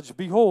be judged.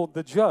 Behold,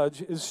 the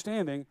judge is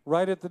standing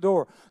right at the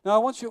door.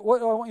 Now,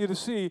 what I want you to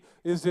see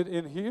is that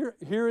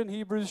here in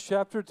Hebrews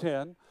chapter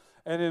 10,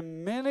 and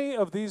in many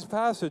of these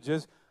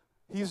passages,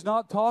 he's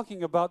not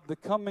talking about the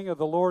coming of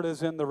the Lord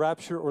as in the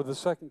rapture or the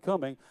second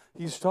coming.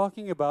 He's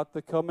talking about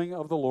the coming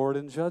of the Lord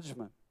in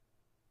judgment.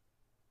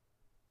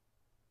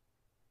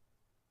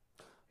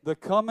 The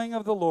coming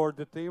of the Lord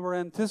that they were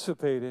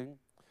anticipating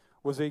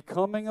was a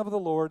coming of the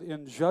Lord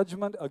in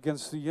judgment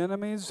against the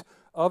enemies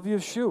of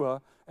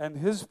Yeshua and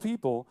his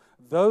people,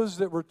 those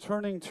that were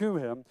turning to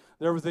him.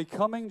 There was a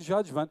coming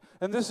judgment,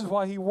 and this is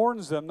why he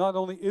warns them. Not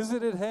only is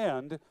it at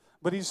hand,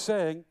 but he's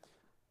saying,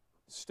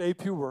 stay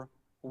pure,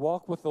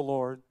 walk with the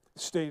Lord,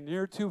 stay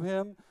near to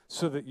him,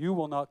 so that you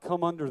will not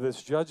come under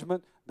this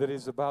judgment that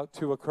is about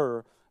to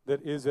occur,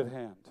 that is at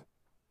hand.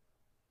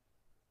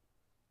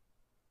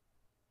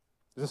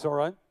 Is this all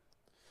right?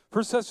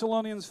 1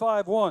 Thessalonians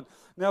 5:1.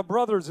 Now,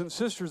 brothers and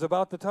sisters,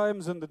 about the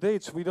times and the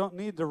dates, we don't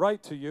need to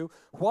write to you.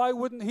 Why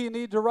wouldn't he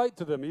need to write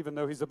to them, even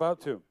though he's about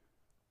to?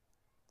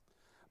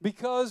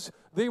 Because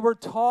they were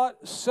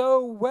taught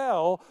so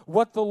well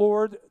what the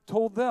Lord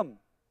told them.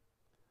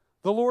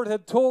 The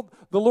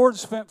Lord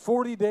spent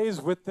 40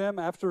 days with them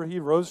after he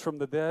rose from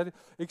the dead,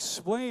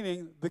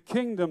 explaining the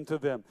kingdom to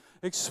them.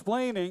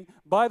 Explaining,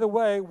 by the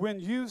way, when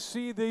you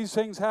see these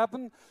things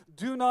happen,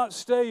 do not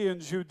stay in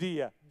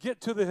Judea. Get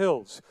to the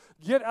hills.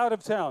 Get out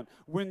of town.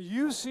 When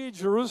you see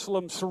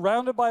Jerusalem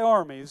surrounded by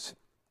armies,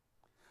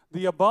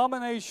 the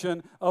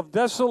abomination of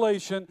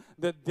desolation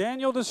that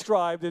Daniel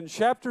described in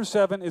chapter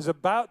 7 is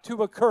about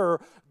to occur.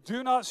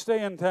 Do not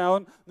stay in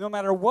town, no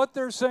matter what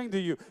they're saying to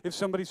you. If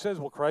somebody says,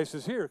 well, Christ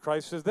is here,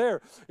 Christ is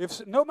there.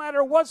 No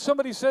matter what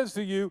somebody says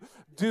to you,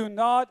 do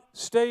not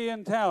stay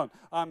in town.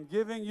 I'm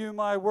giving you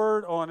my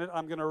word on it.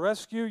 I'm going to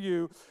rescue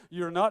you.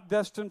 You're not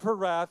destined for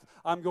wrath.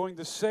 I'm going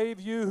to save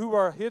you who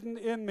are hidden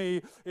in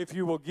me if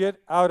you will get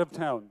out of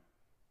town.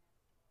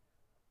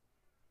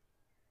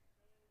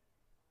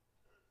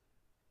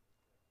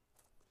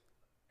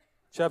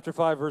 Chapter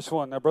 5, verse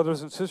 1. Now,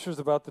 brothers and sisters,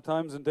 about the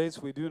times and dates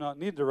we do not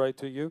need to write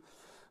to you,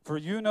 for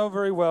you know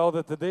very well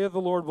that the day of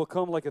the Lord will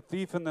come like a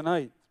thief in the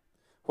night.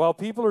 While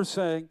people are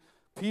saying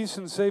peace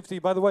and safety,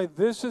 by the way,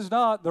 this is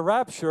not the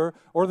rapture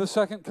or the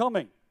second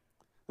coming.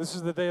 This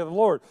is the day of the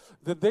Lord.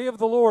 The day of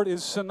the Lord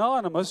is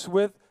synonymous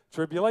with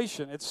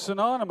tribulation. It's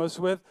synonymous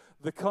with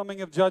the coming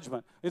of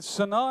judgment. It's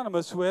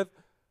synonymous with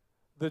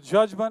the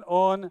judgment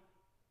on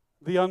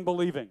the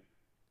unbelieving.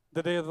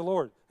 The day of the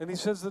Lord. And he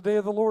says the day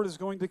of the Lord is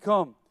going to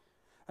come.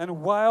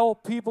 And while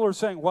people are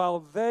saying, while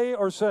they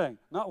are saying,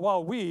 not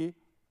while we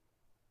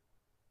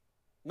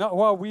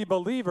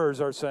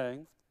believers are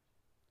saying,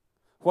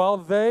 while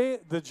they,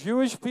 the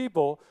Jewish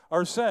people,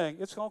 are saying,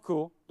 it's all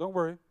cool, don't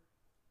worry.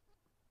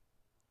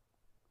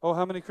 Oh,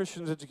 how many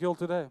Christians did you kill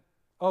today?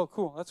 Oh,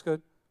 cool, that's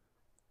good.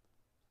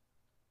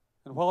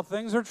 And while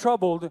things are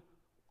troubled,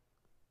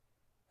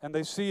 and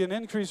they see an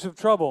increase of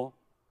trouble,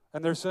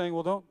 and they're saying,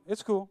 well,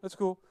 it's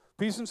cool,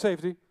 peace and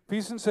safety,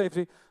 peace and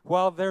safety.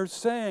 While they're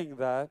saying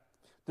that,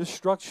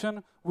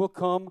 destruction will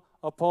come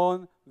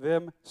upon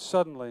them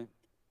suddenly,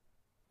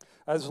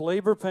 as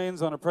labor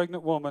pains on a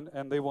pregnant woman,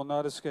 and they will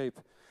not escape.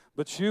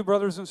 But you,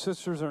 brothers and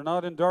sisters, are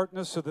not in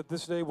darkness, so that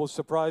this day will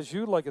surprise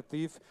you like a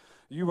thief.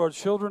 You are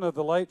children of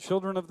the light,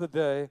 children of the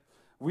day.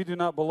 We do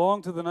not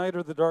belong to the night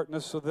or the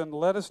darkness, so then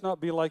let us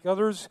not be like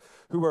others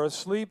who are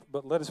asleep,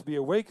 but let us be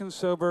awake and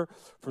sober.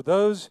 For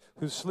those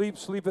who sleep,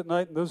 sleep at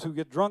night, and those who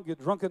get drunk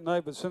at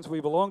night. But since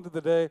we belong to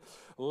the day,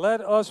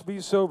 let us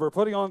be sober,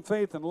 putting on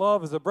faith and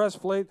love as a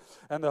breastplate,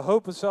 and the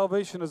hope of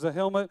salvation as a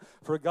helmet.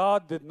 For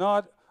God did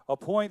not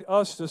appoint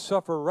us to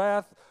suffer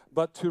wrath,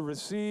 but to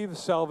receive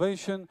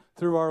salvation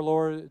through our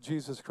Lord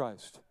Jesus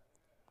Christ.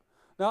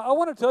 Now, I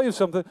want to tell you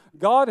something.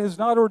 God has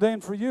not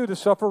ordained for you to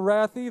suffer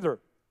wrath either.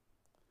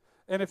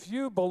 And if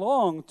you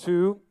belong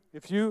to,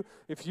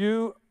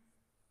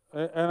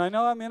 and I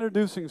know I'm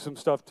introducing some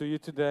stuff to you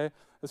today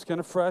that's kind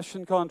of fresh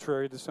and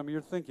contrary to some of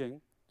your thinking.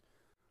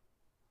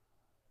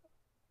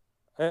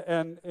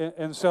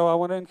 And so I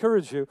want to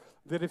encourage you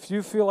that if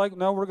you feel like,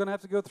 no, we're going to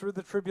have to go through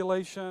the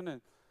tribulation, and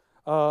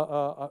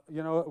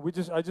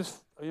I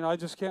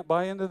just can't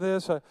buy into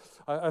this.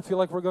 I feel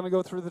like we're going to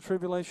go through the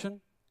tribulation.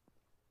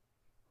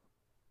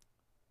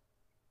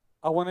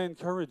 I want to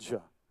encourage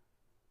you.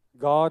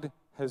 God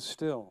has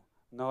still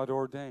not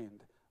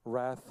ordained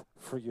wrath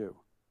for you.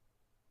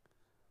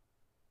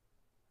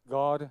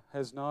 God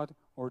has not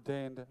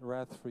ordained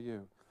wrath for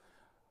you.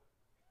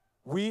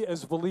 We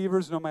as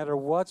believers, no matter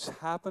what's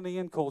happening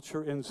in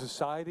culture, in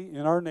society,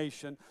 in our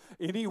nation,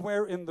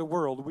 anywhere in the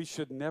world, we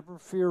should never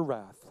fear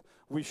wrath.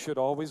 We should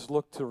always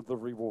look to the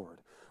reward.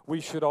 We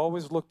should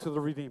always look to the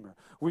Redeemer.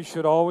 We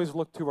should always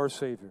look to our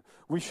Savior.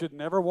 We should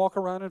never walk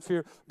around in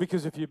fear,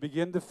 because if you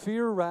begin to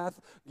fear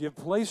wrath, give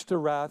place to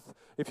wrath,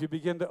 if you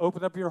begin to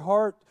open up your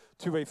heart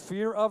to a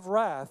fear of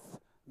wrath,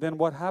 then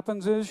what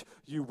happens is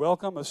you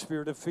welcome a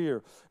spirit of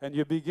fear. And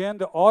you begin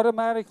to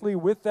automatically,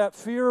 with that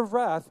fear of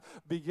wrath,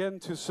 begin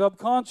to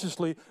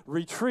subconsciously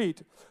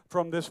retreat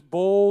from this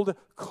bold,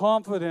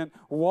 confident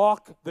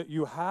walk that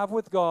you have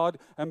with God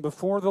and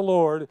before the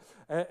Lord.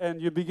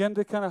 And you begin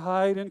to kind of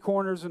hide in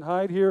corners and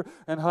hide here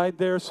and hide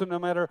there. So no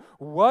matter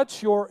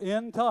what your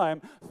end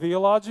time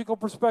theological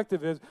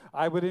perspective is,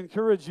 I would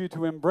encourage you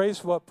to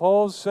embrace what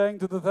Paul's saying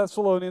to the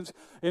Thessalonians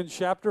in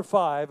chapter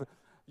 5.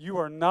 You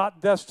are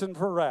not destined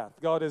for wrath.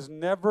 God has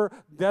never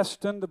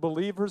destined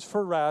believers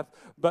for wrath,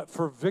 but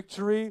for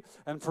victory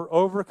and for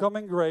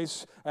overcoming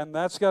grace. And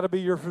that's got to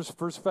be your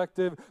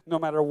perspective no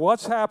matter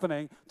what's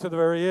happening to the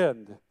very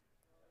end.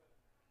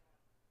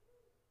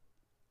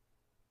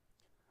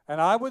 And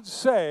I would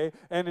say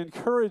and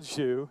encourage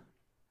you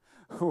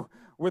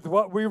with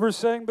what we were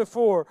saying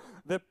before,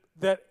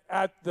 that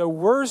at the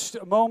worst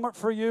moment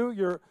for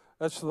you,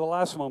 that's the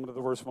last moment of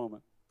the worst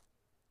moment.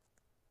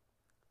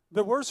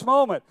 The worst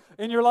moment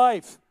in your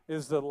life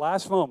is the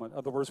last moment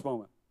of the worst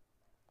moment.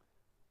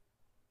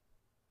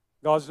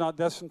 God's not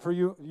destined for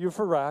you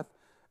for wrath.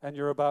 and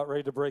you're about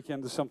ready to break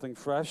into something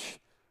fresh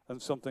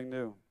and something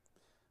new.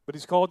 But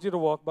He's called you to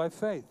walk by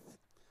faith.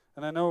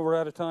 And I know we're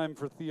out of time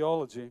for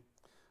theology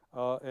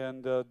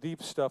and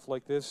deep stuff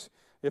like this.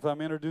 If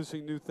I'm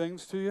introducing new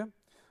things to you,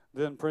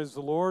 then praise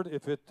the Lord.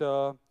 If it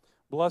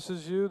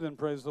blesses you, then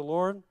praise the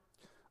Lord.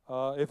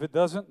 If it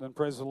doesn't, then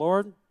praise the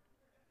Lord.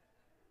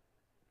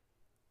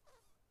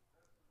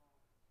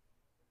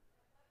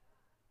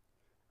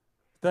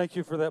 Thank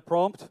you for that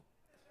prompt,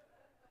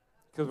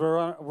 because we're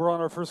on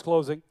our first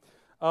closing.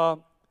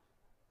 So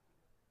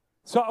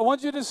I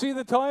want you to see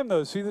the time,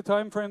 though. See the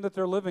time frame that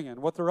they're living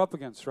in, what they're up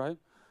against, right?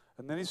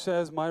 And then He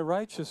says, my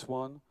righteous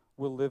one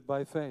will live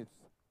by faith.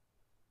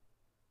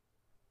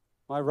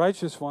 My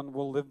righteous one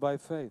will live by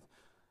faith.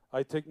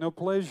 I take no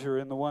pleasure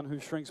in the one who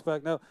shrinks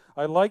back. Now,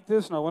 I like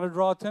this, and I want to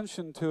draw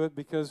attention to it,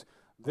 because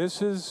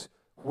this is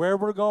where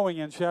we're going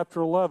in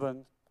chapter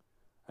 11,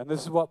 and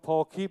this is what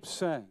Paul keeps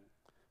saying.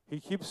 He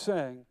keeps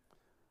saying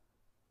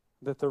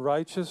that the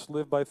righteous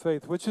live by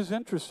faith, which is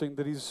interesting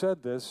that he's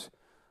said this,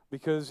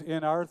 because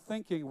in our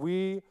thinking,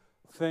 we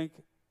think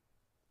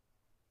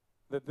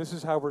that this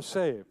is how we're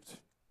saved.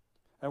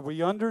 And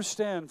we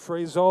understand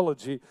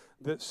phraseology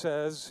that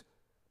says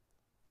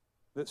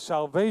that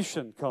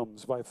salvation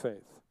comes by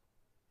faith.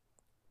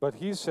 But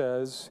he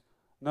says,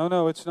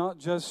 no, it's not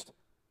just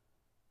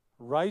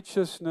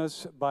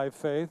righteousness by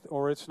faith,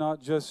 or it's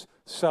not just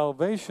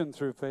salvation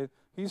through faith.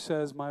 He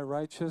says, my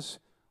righteous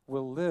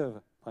will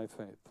live by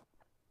faith.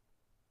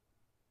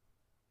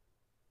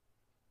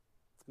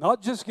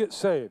 Not just get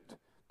saved.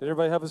 Did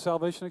everybody have a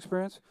salvation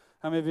experience?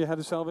 How many of you had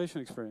a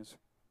salvation experience?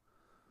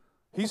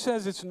 He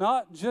says it's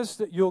not just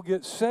that you'll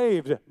get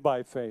saved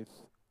by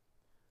faith.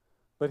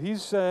 But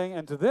he's saying,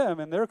 and to them,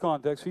 in their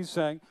context, he's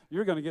saying,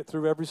 you're going to get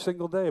through every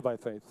single day by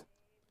faith.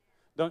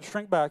 Don't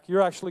shrink back.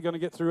 You're actually going to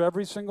get through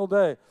every single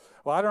day.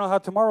 Well, I don't know how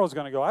tomorrow's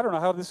going to go. I don't know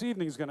how this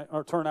evening's going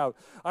to turn out.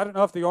 I don't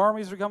know if the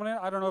armies are coming in.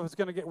 I don't know if it's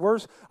going to get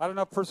worse. I don't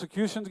know if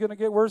persecution's going to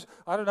get worse.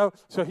 I don't know.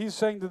 So he's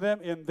saying to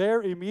them, in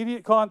their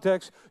immediate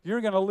context,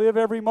 you're going to live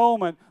every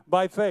moment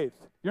by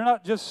faith. You're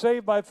not just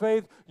saved by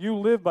faith, you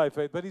live by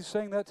faith. But he's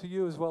saying that to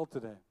you as well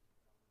today.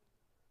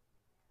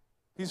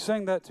 He's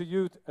saying that to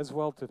you as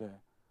well today.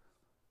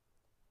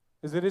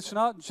 Is that it's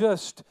not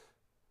just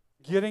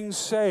getting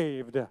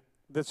saved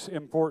that's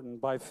important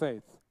by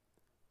faith,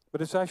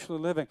 but it's actually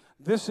living.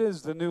 This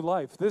is the new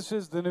life. This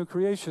is the new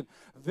creation.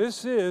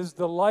 This is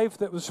the life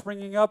that was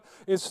springing up.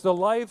 It's the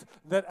life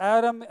that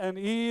Adam and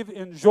Eve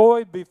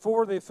enjoyed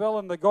before they fell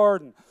in the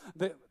garden.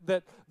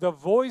 That the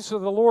voice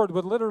of the Lord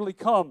would literally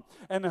come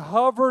and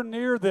hover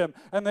near them,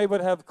 and they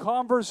would have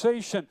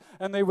conversation,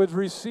 and they would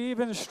receive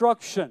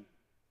instruction.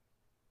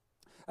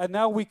 And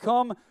now we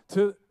come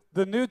to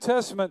the New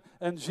Testament,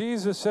 and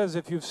Jesus says,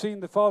 if you've seen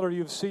the Father,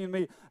 you've seen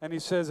me. And he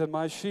says, and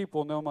my sheep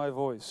will know my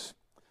voice.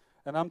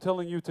 And I'm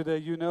telling you today,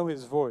 you know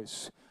his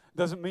voice.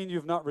 Doesn't mean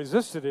you've not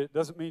resisted it.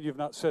 Doesn't mean you've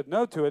not said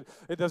no to it.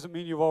 It doesn't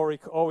mean you've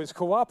always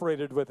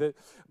cooperated with it.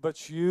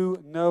 But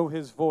you know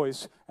his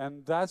voice.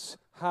 And that's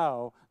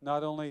how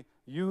not only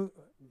you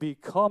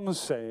become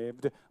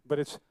saved, but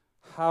it's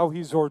how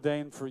he's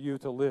ordained for you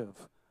to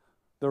live.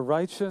 The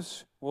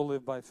righteous will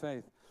live by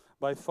faith.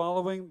 By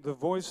following the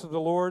voice of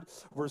the Lord,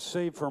 we're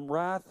saved from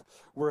wrath,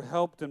 we're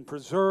helped and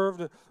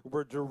preserved,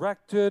 we're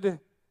directed.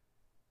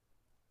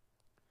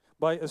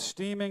 By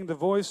esteeming the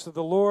voice of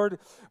the Lord,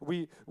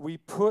 we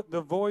put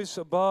the voice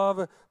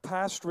above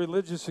past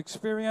religious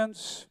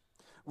experience.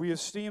 We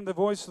esteem the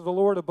voice of the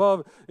Lord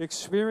above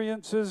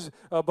experiences,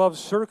 above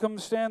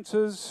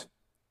circumstances.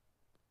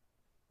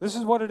 This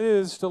is what it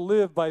is to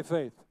live by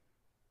faith.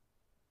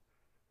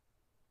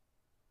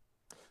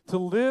 To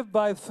live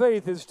by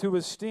faith is to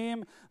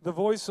esteem the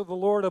voice of the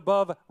Lord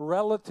above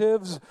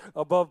relatives,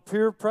 above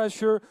peer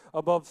pressure,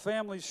 above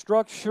family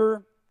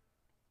structure,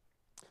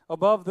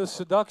 above the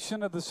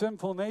seduction of the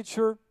sinful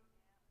nature.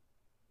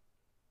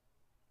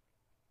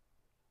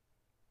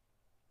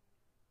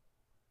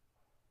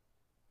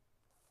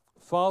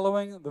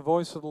 Following the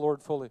voice of the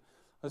Lord fully.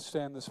 Let's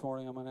stand this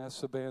morning. I'm going to ask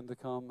the band to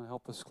come and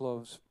help us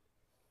close.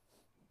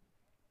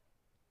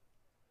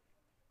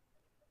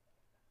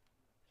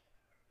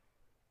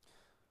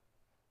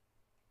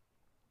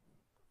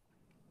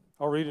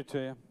 I'll read it to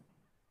you.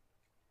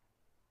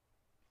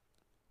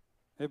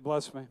 It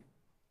blessed me.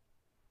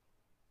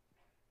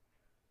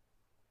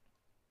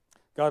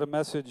 Got a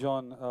message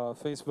on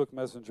Facebook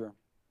Messenger.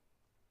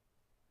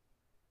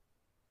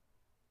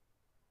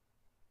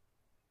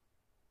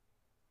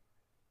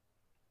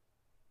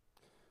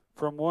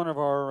 From one of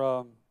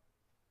our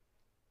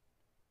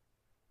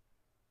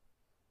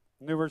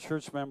newer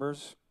church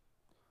members.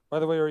 By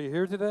the way, are you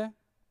here today?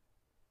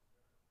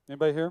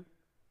 Anybody here?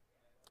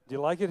 Do you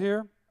like it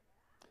here?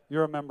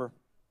 You're a member.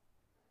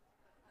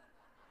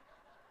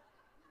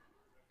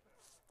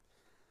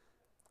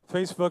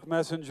 Facebook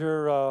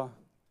Messenger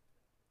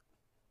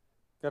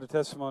got a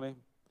testimony.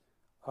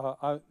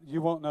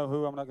 You won't know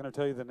who. I'm not going to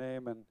tell you the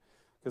name, and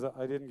because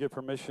I didn't get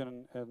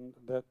permission, and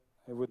that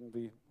it wouldn't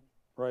be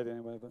right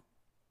anyway.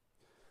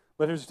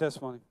 But here's a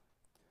testimony.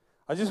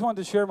 I just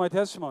wanted to share my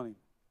testimony.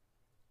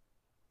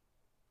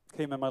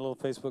 Came in my little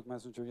Facebook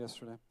Messenger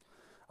yesterday.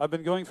 I've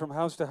been going from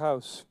house to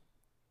house.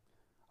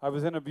 I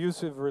was in an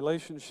abusive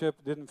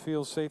relationship, didn't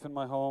feel safe in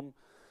my home,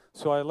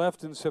 so I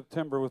left in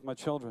September with my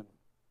children.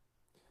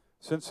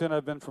 Since then,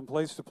 I've been from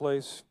place to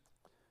place,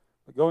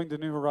 but going to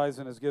New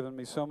Horizon has given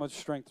me so much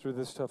strength through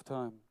this tough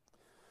time.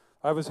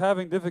 I was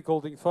having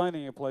difficulty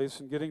finding a place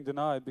and getting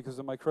denied because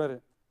of my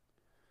credit.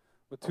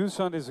 But 2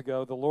 Sundays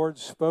ago, the Lord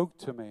spoke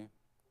to me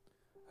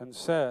and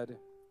said,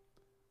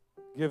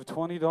 give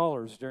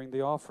 $20 during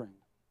the offering.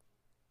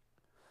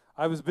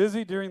 I was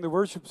busy during the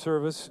worship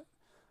service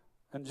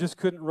and just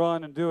couldn't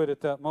run and do it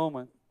at that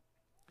moment.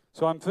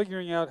 So I'm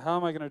figuring out how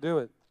am I going to do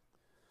it.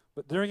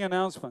 But during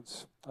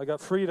announcements, I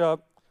got freed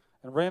up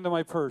and ran to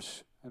my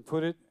purse and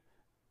put it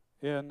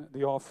in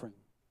the offering.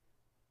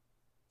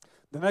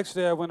 The next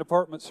day I went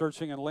apartment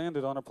searching and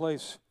landed on a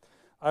place.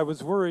 I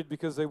was worried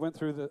because I went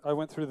through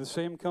the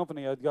same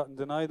company I'd gotten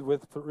denied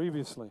with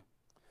previously.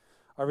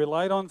 I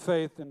relied on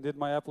faith and did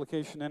my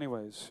application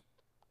anyways.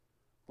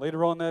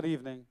 Later on that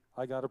evening,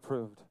 I got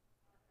approved.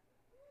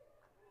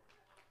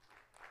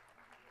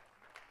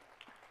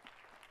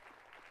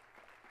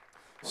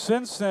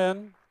 Since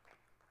then,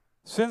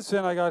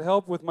 I got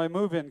help with my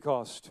move-in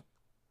cost.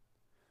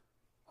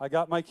 I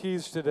got my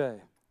keys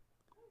today.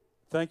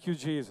 Thank you,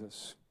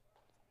 Jesus.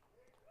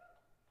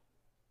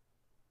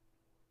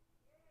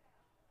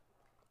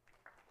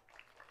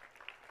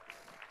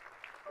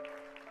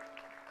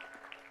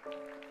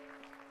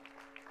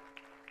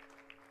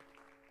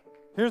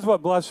 Here's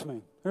what blessed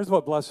me.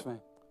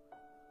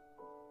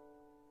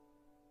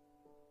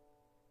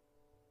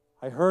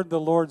 I heard the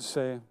Lord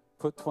say,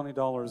 put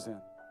 $20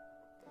 in.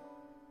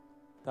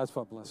 That's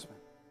what blessed me.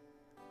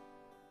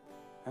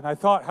 And I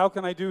thought, how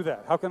can I do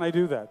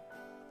that?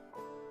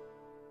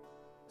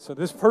 So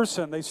this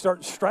person, they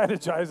start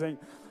strategizing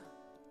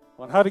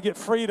on how to get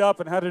freed up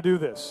and how to do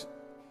this.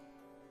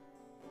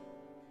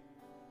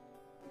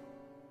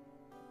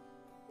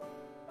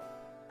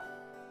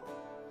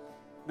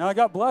 Now I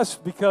got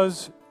blessed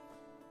because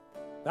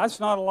that's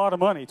not a lot of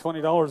money.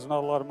 $20 is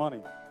not a lot of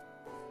money.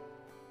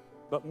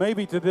 But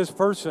maybe to this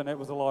person it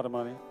was a lot of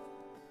money.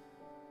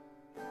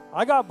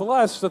 I got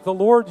blessed that the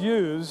Lord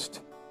used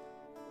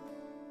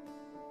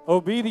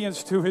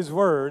obedience to His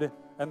Word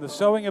and the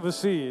sowing of a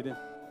seed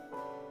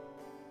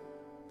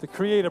to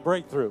create a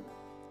breakthrough.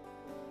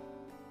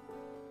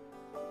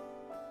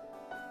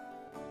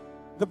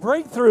 The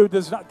breakthrough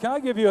does not, can I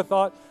give you a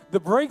thought? The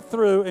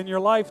breakthrough in your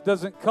life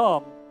doesn't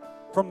come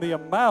from the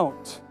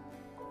amount.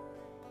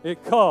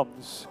 It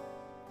comes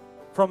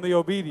from the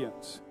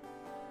obedience.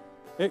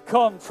 It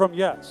comes from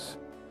yes.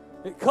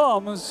 It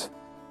comes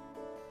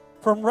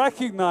from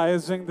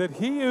recognizing that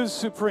He is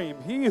supreme,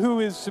 He who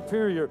is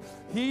superior,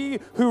 He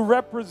who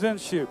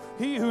represents you,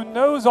 He who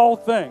knows all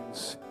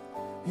things,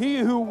 He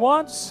who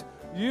wants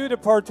you to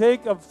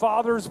partake of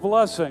Father's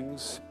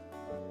blessings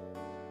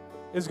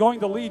is going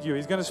to lead you.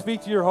 He's going to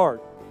speak to your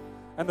heart.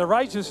 And the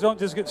righteous don't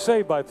just get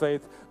saved by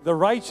faith, the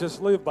righteous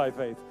live by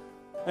faith.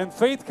 And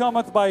faith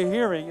cometh by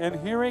hearing, and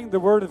hearing the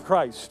word of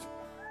Christ.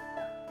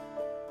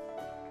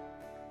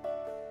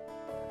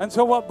 And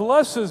so what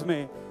blesses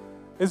me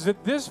is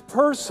that this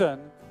person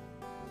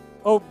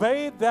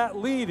obeyed that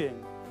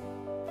leading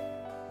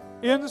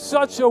in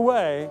such a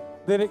way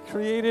that it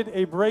created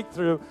a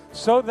breakthrough,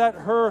 so that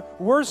her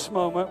worst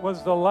moment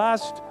was the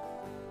last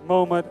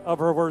moment of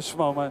her worst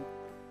moment.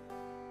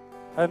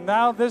 And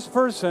now this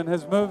person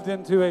has moved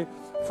into a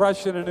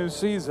fresh and a new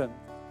season.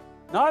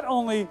 Not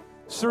only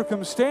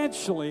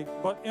circumstantially,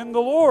 but in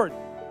the Lord.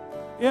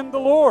 In the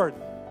Lord.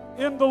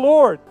 In the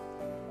Lord.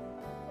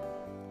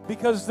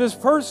 Because this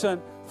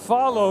person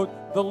followed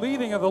the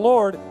leading of the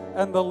Lord,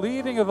 and the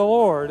leading of the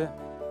Lord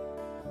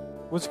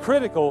was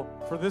critical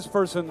for this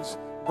person's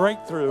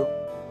breakthrough.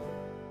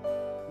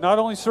 Not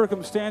only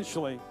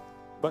circumstantially,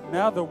 but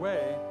now the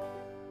way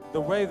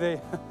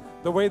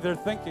they're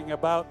thinking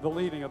about the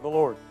leading of the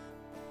Lord.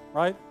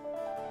 Right?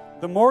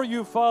 The more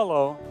you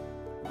follow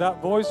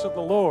that voice of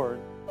the Lord,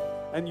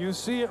 and you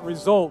see it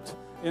result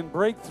in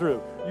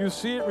breakthrough, you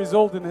see it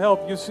result in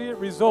help, you see it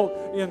result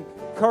in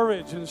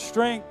courage and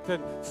strength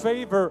and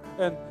favor,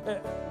 and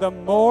the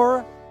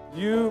more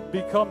you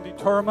become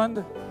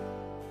determined,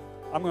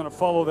 I'm going to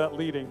follow that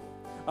leading.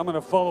 I'm going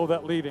to follow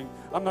that leading.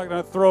 I'm not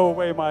going to throw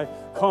away my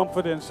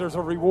confidence. There's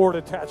a reward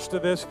attached to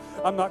this.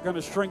 I'm not going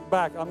to shrink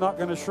back. I'm not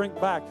going to shrink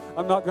back.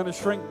 I'm not going to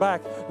shrink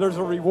back. There's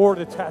a reward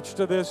attached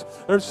to this.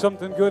 There's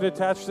something good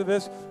attached to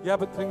this. Yeah,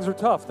 but things are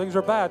tough. Things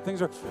are bad.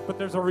 But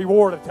there's a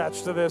reward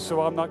attached to this,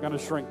 so I'm not going to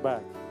shrink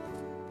back.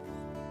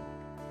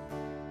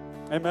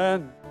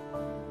 Amen.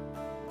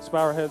 Let's bow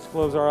our heads,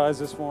 close our eyes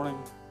this morning.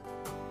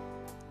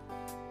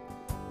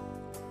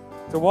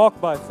 To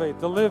walk by faith,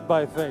 to live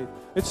by faith.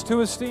 It's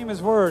to esteem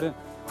His Word. And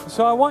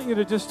so I want you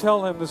to just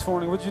tell Him this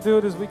morning, would you do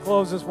it as we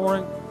close this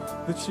morning?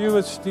 That you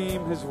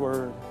esteem His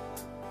Word.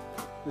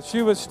 That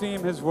you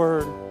esteem His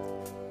Word.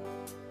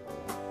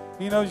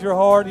 He knows your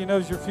heart. He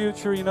knows your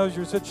future. He knows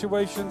your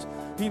situations.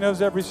 He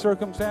knows every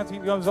circumstance. He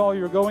knows all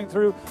you're going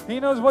through. He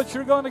knows what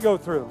you're going to go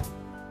through.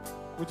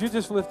 Would you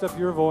just lift up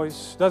your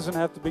voice? Doesn't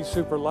have to be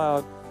super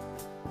loud.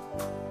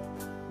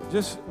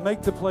 Just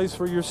make the place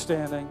where you're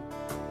standing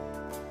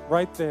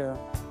right there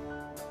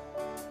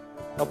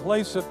a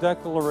place of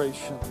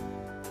declaration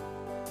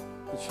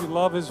that you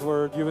love His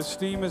Word, you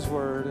esteem His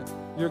Word,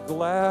 you're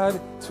glad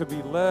to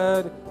be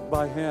led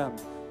by Him.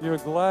 You're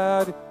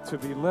glad to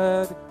be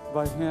led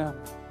by Him.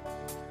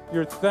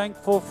 You're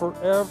thankful for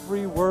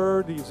every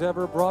word He's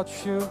ever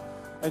brought you,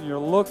 and you're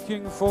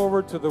looking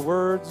forward to the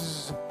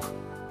words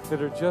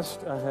that are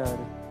just ahead.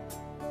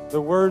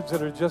 The words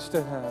that are just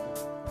ahead.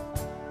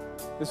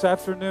 This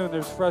afternoon,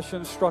 there's fresh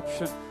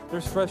instruction.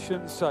 There's fresh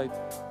insight.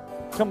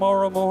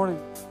 Tomorrow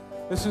morning,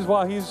 this is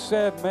why He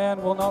said,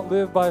 man will not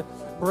live by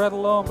bread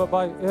alone, but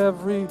by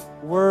every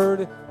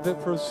word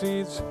that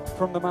proceeds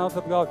from the mouth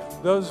of God.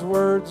 Those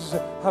words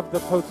have the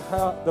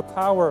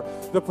power,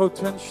 the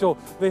potential.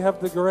 They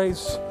have the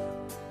grace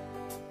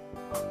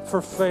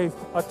for faith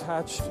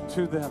attached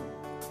to them.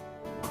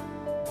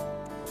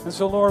 And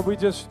so, Lord, we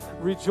just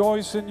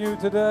rejoice in You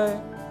today.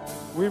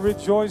 We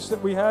rejoice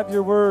that we have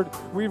Your Word.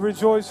 We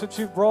rejoice that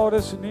You've brought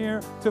us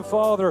near to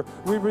Father.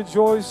 We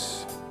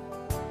rejoice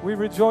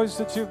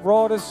that You've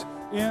brought us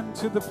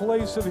into the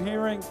place of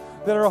hearing,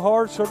 that our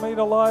hearts are made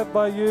alive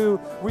by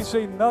You. We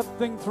say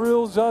nothing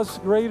thrills us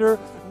greater,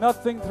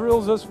 nothing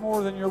thrills us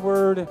more than Your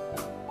Word.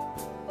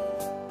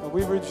 And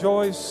we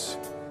rejoice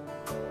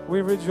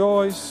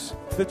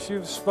that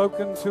You've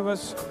spoken to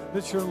us,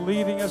 that You're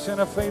leading us in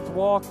a faith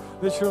walk,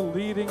 that You're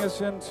leading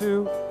us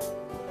into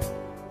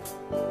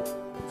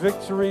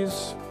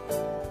victories,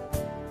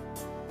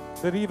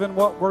 that even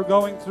what we're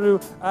going through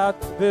at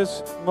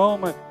this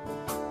moment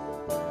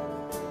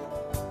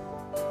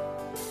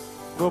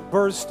will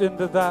burst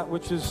into that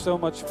which is so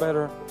much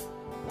better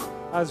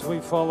as we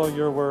follow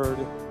Your Word.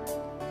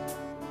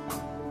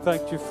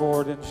 Thank You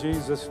for it in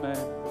Jesus'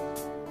 name.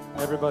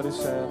 Everybody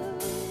said.